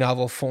graphic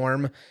novel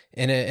form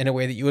in a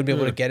way that you would be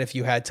able to get if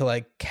you had to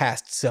like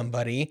cast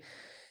somebody.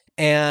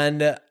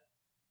 And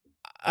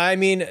I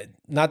mean,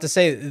 not to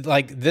say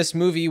like this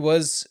movie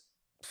was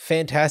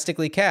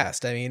fantastically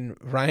cast. I mean,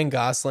 Ryan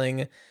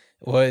Gosling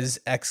was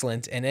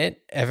excellent in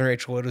it. Evan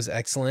Rachel Wood was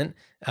excellent.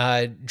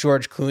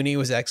 George Clooney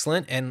was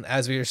excellent. And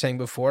as we were saying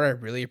before, I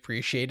really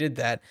appreciated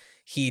that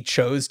he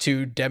chose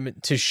to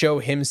show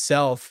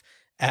himself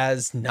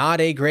as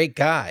not a great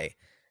guy.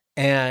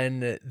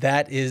 And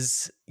that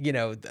is, you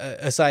know,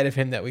 a side of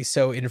him that we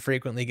so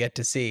infrequently get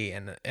to see.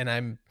 And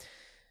I'm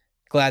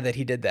glad that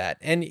he did that.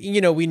 And,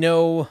 you know, we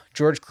know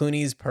George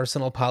Clooney's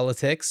personal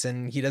politics,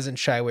 and he doesn't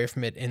shy away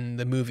from it in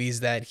the movies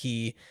that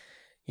he,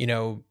 you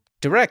know,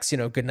 directs, you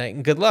know, Good Night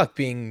and Good Luck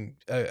being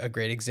a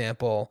great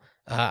example.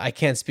 I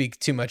can't speak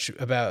too much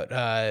about,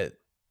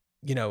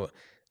 you know,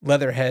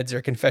 Leatherheads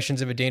or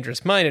Confessions of a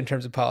Dangerous Mind in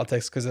terms of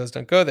politics, because those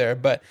don't go there.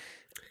 But,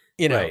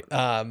 you know,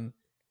 right.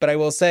 But I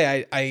will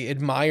say I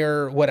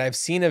admire what I've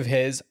seen of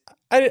his.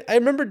 I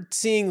remember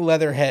seeing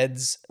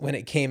Leatherheads when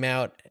it came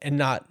out and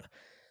not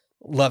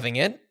loving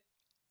it.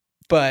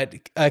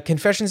 But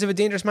Confessions of a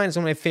Dangerous Mind is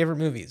one of my favorite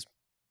movies.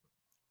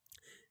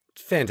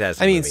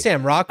 Fantastic. I mean, movie.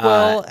 Sam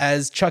Rockwell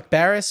as Chuck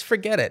Barris,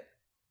 forget it.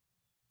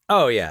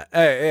 Oh yeah.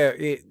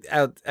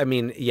 I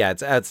mean, yeah,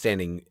 it's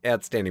outstanding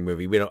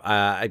movie. We don't.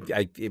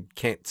 I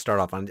can't start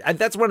off on.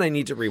 That's one I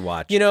need to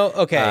rewatch. You know,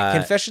 okay.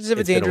 Confessions of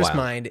a Dangerous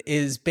Mind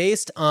is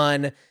based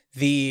on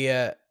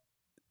the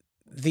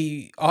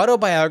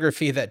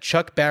autobiography that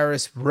Chuck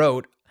Barris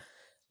wrote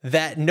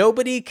that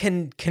nobody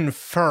can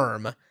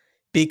confirm,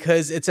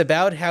 because it's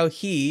about how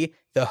he,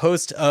 the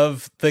host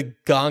of the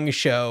Gong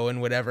Show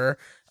and whatever,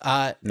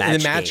 in the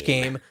match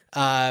game,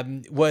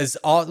 was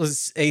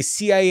a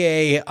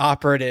CIA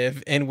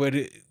operative and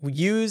would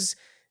use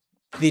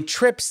the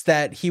trips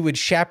that he would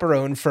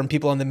chaperone from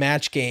people on the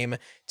match game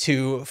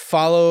to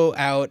follow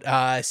out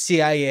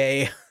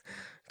CIA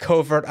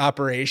covert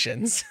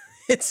operations.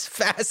 It's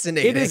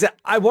fascinating. It is.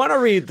 I want to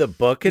read the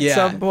book at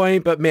some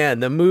point, but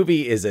man, the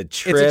movie is a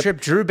trip. It's a trip.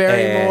 Drew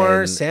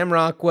Barrymore, Sam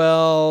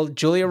Rockwell,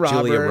 Julia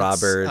Roberts,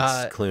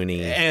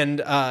 Clooney, and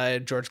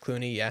George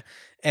Clooney. Yeah,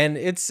 and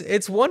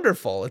it's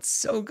wonderful. It's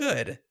so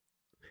good.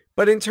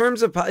 But in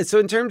terms of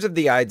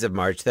the Ides of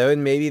March, though,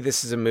 and maybe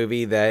this is a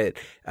movie that,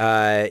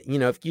 you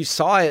know, if you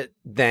saw it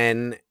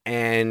then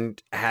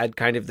and had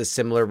kind of the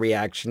similar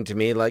reaction to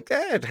me, like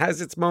it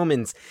has its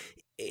moments.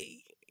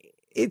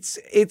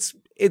 It's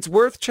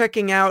worth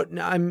checking out.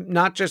 I'm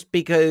not just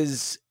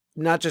because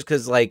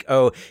like,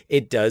 oh,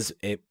 it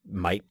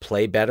might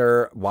play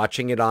better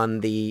watching it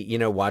on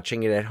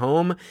watching it at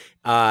home,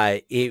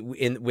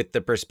 with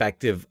the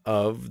perspective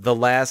of the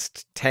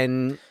last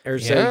 10 or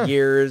so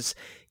years.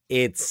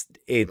 It's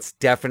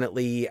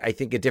definitely, I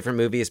think, a different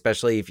movie,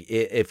 especially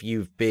if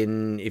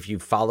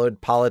you've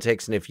followed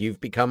politics and if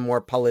you've become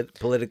more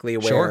politically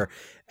aware,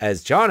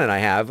 as John and I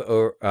have,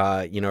 or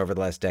over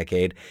the last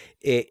decade.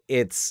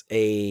 It's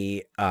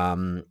a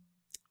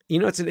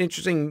it's an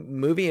interesting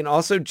movie, and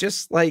also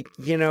just like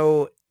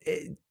you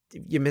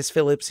miss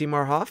Philip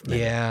Seymour Hoffman.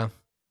 Yeah,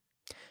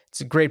 it's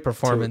a great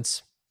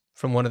performance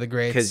from one of the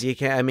greats. Because you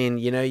can, I mean,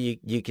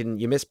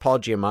 you miss Paul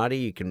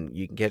Giamatti. You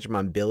can catch him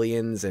on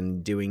Billions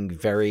and doing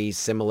very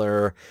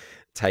similar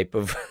type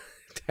of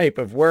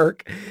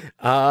work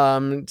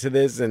to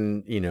this,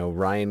 and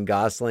Ryan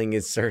Gosling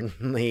is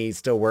certainly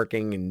still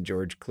working, and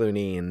George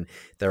Clooney, and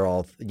they're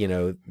all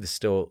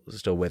still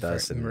with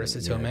us, and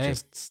Marissa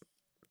Tomei.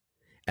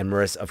 And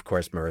Marissa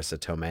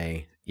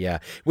Tomei. Yeah.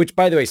 Which,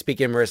 by the way,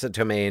 speaking of Marissa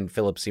Tomei and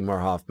Philip Seymour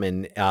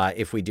Hoffman,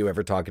 if we do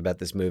ever talk about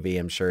this movie,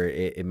 I'm sure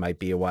it might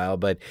be a while,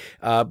 but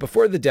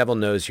Before the Devil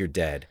Knows You're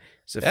Dead.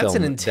 That's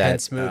an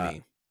intense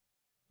movie.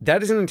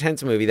 That is an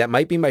intense movie. That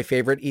might be my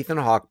favorite Ethan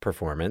Hawke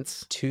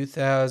performance.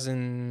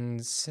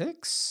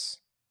 2006?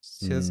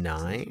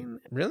 9?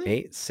 Really?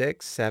 8,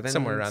 6, 7?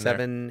 Somewhere around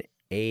 7,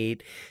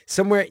 8.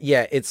 Somewhere,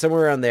 yeah, it's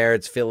somewhere around there.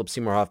 It's Philip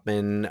Seymour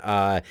Hoffman.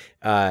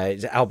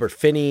 Albert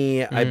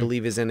Finney, I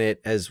believe, is in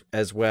it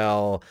as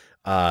well.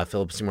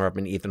 Philip Seymour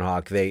Hoffman, Ethan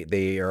Hawke.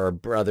 They are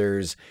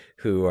brothers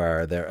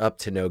they're up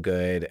to no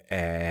good,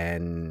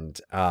 and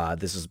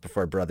this is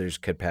before brothers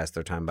could pass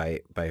their time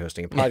by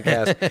hosting a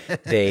podcast.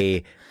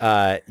 They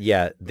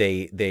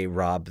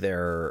rob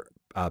their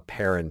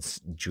parents'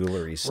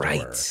 jewelry store.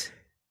 Right.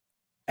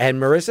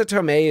 And Marissa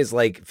Tomei is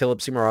like Philip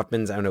Seymour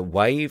Hoffman's, I don't know,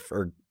 wife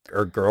or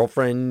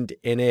girlfriend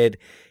in it.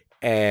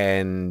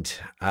 And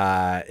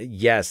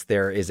yes,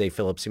 there is a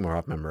Philip Seymour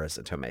Hoffman,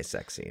 Marissa Tomei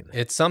sex scene.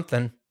 It's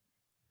something.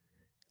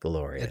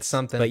 Glorious. It's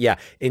something. But yeah,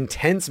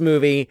 intense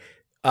movie,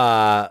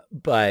 but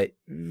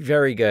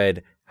very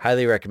good.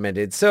 Highly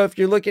recommended. So if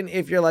you're like,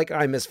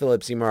 I miss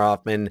Philip Seymour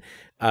Hoffman,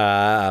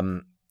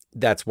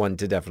 that's one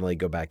to definitely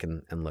go back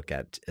and look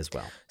at as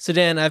well. So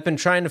Dan, I've been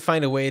trying to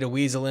find a way to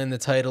weasel in the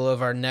title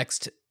of our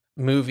next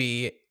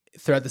movie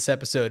throughout this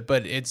episode,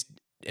 but it's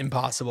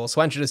impossible.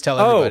 So why don't you just tell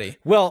everybody?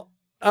 Well,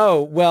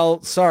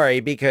 sorry,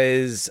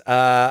 because,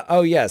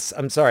 yes,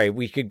 I'm sorry.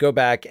 We could go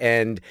back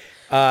and,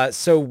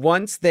 so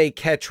once they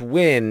catch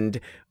wind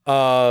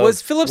of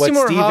was Philip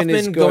Seymour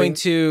Hoffman going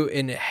to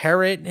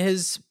inherit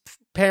his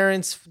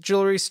parents'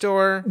 jewelry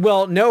store?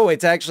 Well, no,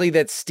 it's actually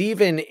that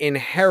Stephen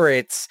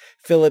inherits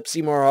Philip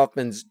Seymour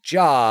Hoffman's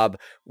job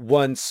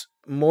once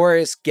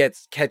Morris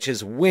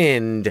catches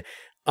wind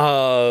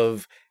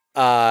of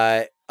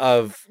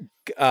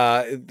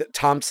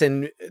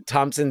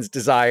Thompson's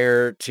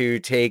desire to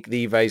take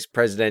the vice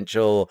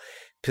presidential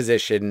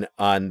position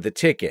on the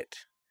ticket.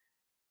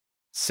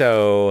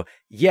 So,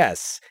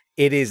 yes,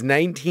 it is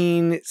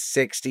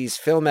 1960s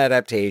film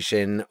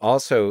adaptation,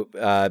 also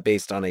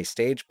based on a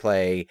stage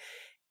play,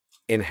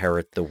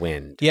 Inherit the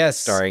Wind. Yes.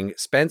 Starring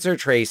Spencer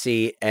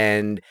Tracy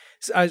and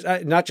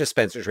not just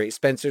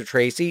Spencer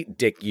Tracy,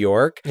 Dick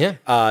York,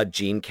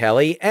 Gene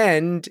Kelly,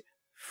 and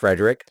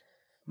Frederick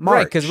March.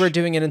 Right, because we're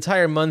doing an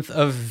entire month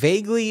of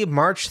vaguely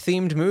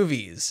March-themed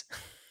movies.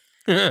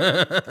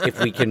 If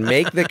we can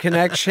make the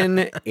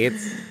connection,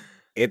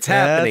 it's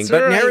happening.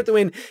 But right. Inherit the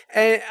Wind,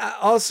 and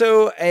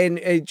also,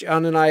 and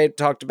John and I had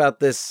talked about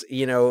this,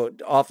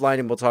 offline,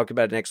 and we'll talk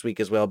about it next week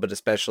as well. But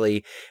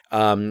especially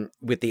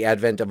with the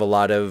advent of a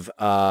lot of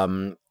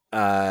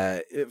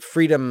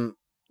freedom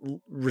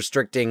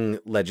restricting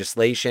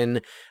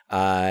legislation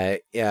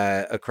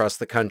across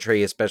the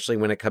country, especially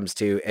when it comes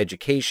to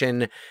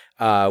education,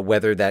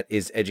 whether that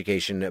is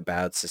education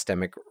about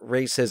systemic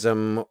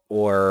racism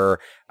or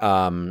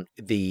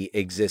the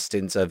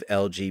existence of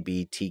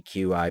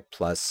LGBTQI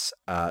plus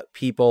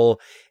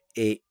people.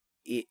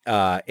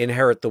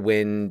 Inherit the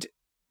Wind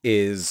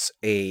is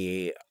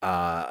a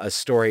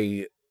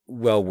story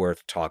well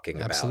worth talking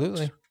about.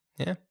 Absolutely,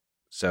 yeah.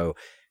 So.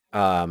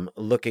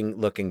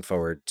 Looking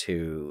forward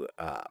to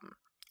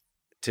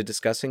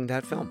discussing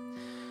that film.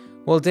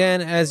 Well, Dan,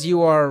 as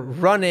you are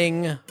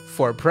running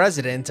for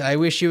president, I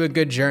wish you a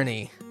good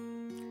journey.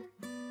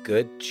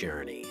 Good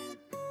journey.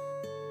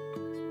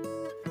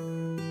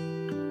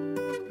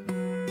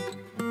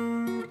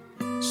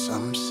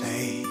 Some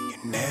say you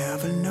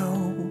never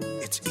know.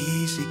 It's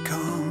easy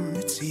come,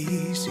 it's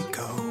easy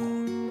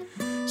go.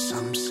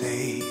 Some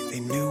say they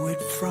knew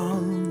it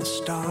from the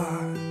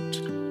start.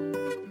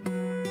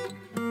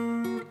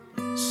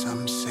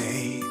 Some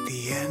say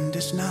the end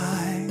is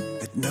nigh,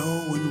 that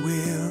no one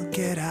will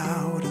get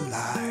out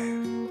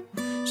alive.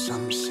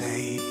 Some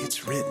say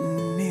it's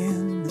written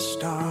in the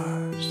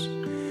stars,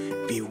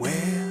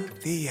 beware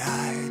the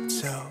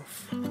Ides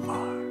of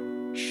March.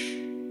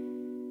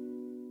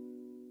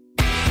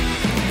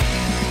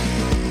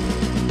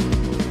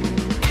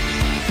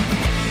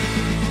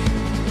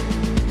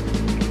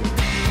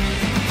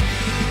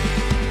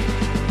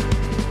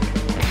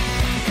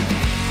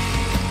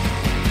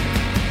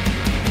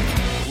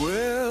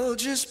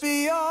 Just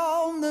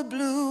beyond the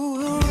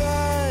blue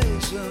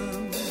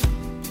horizon,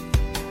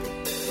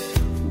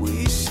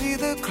 we see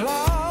the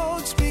clouds.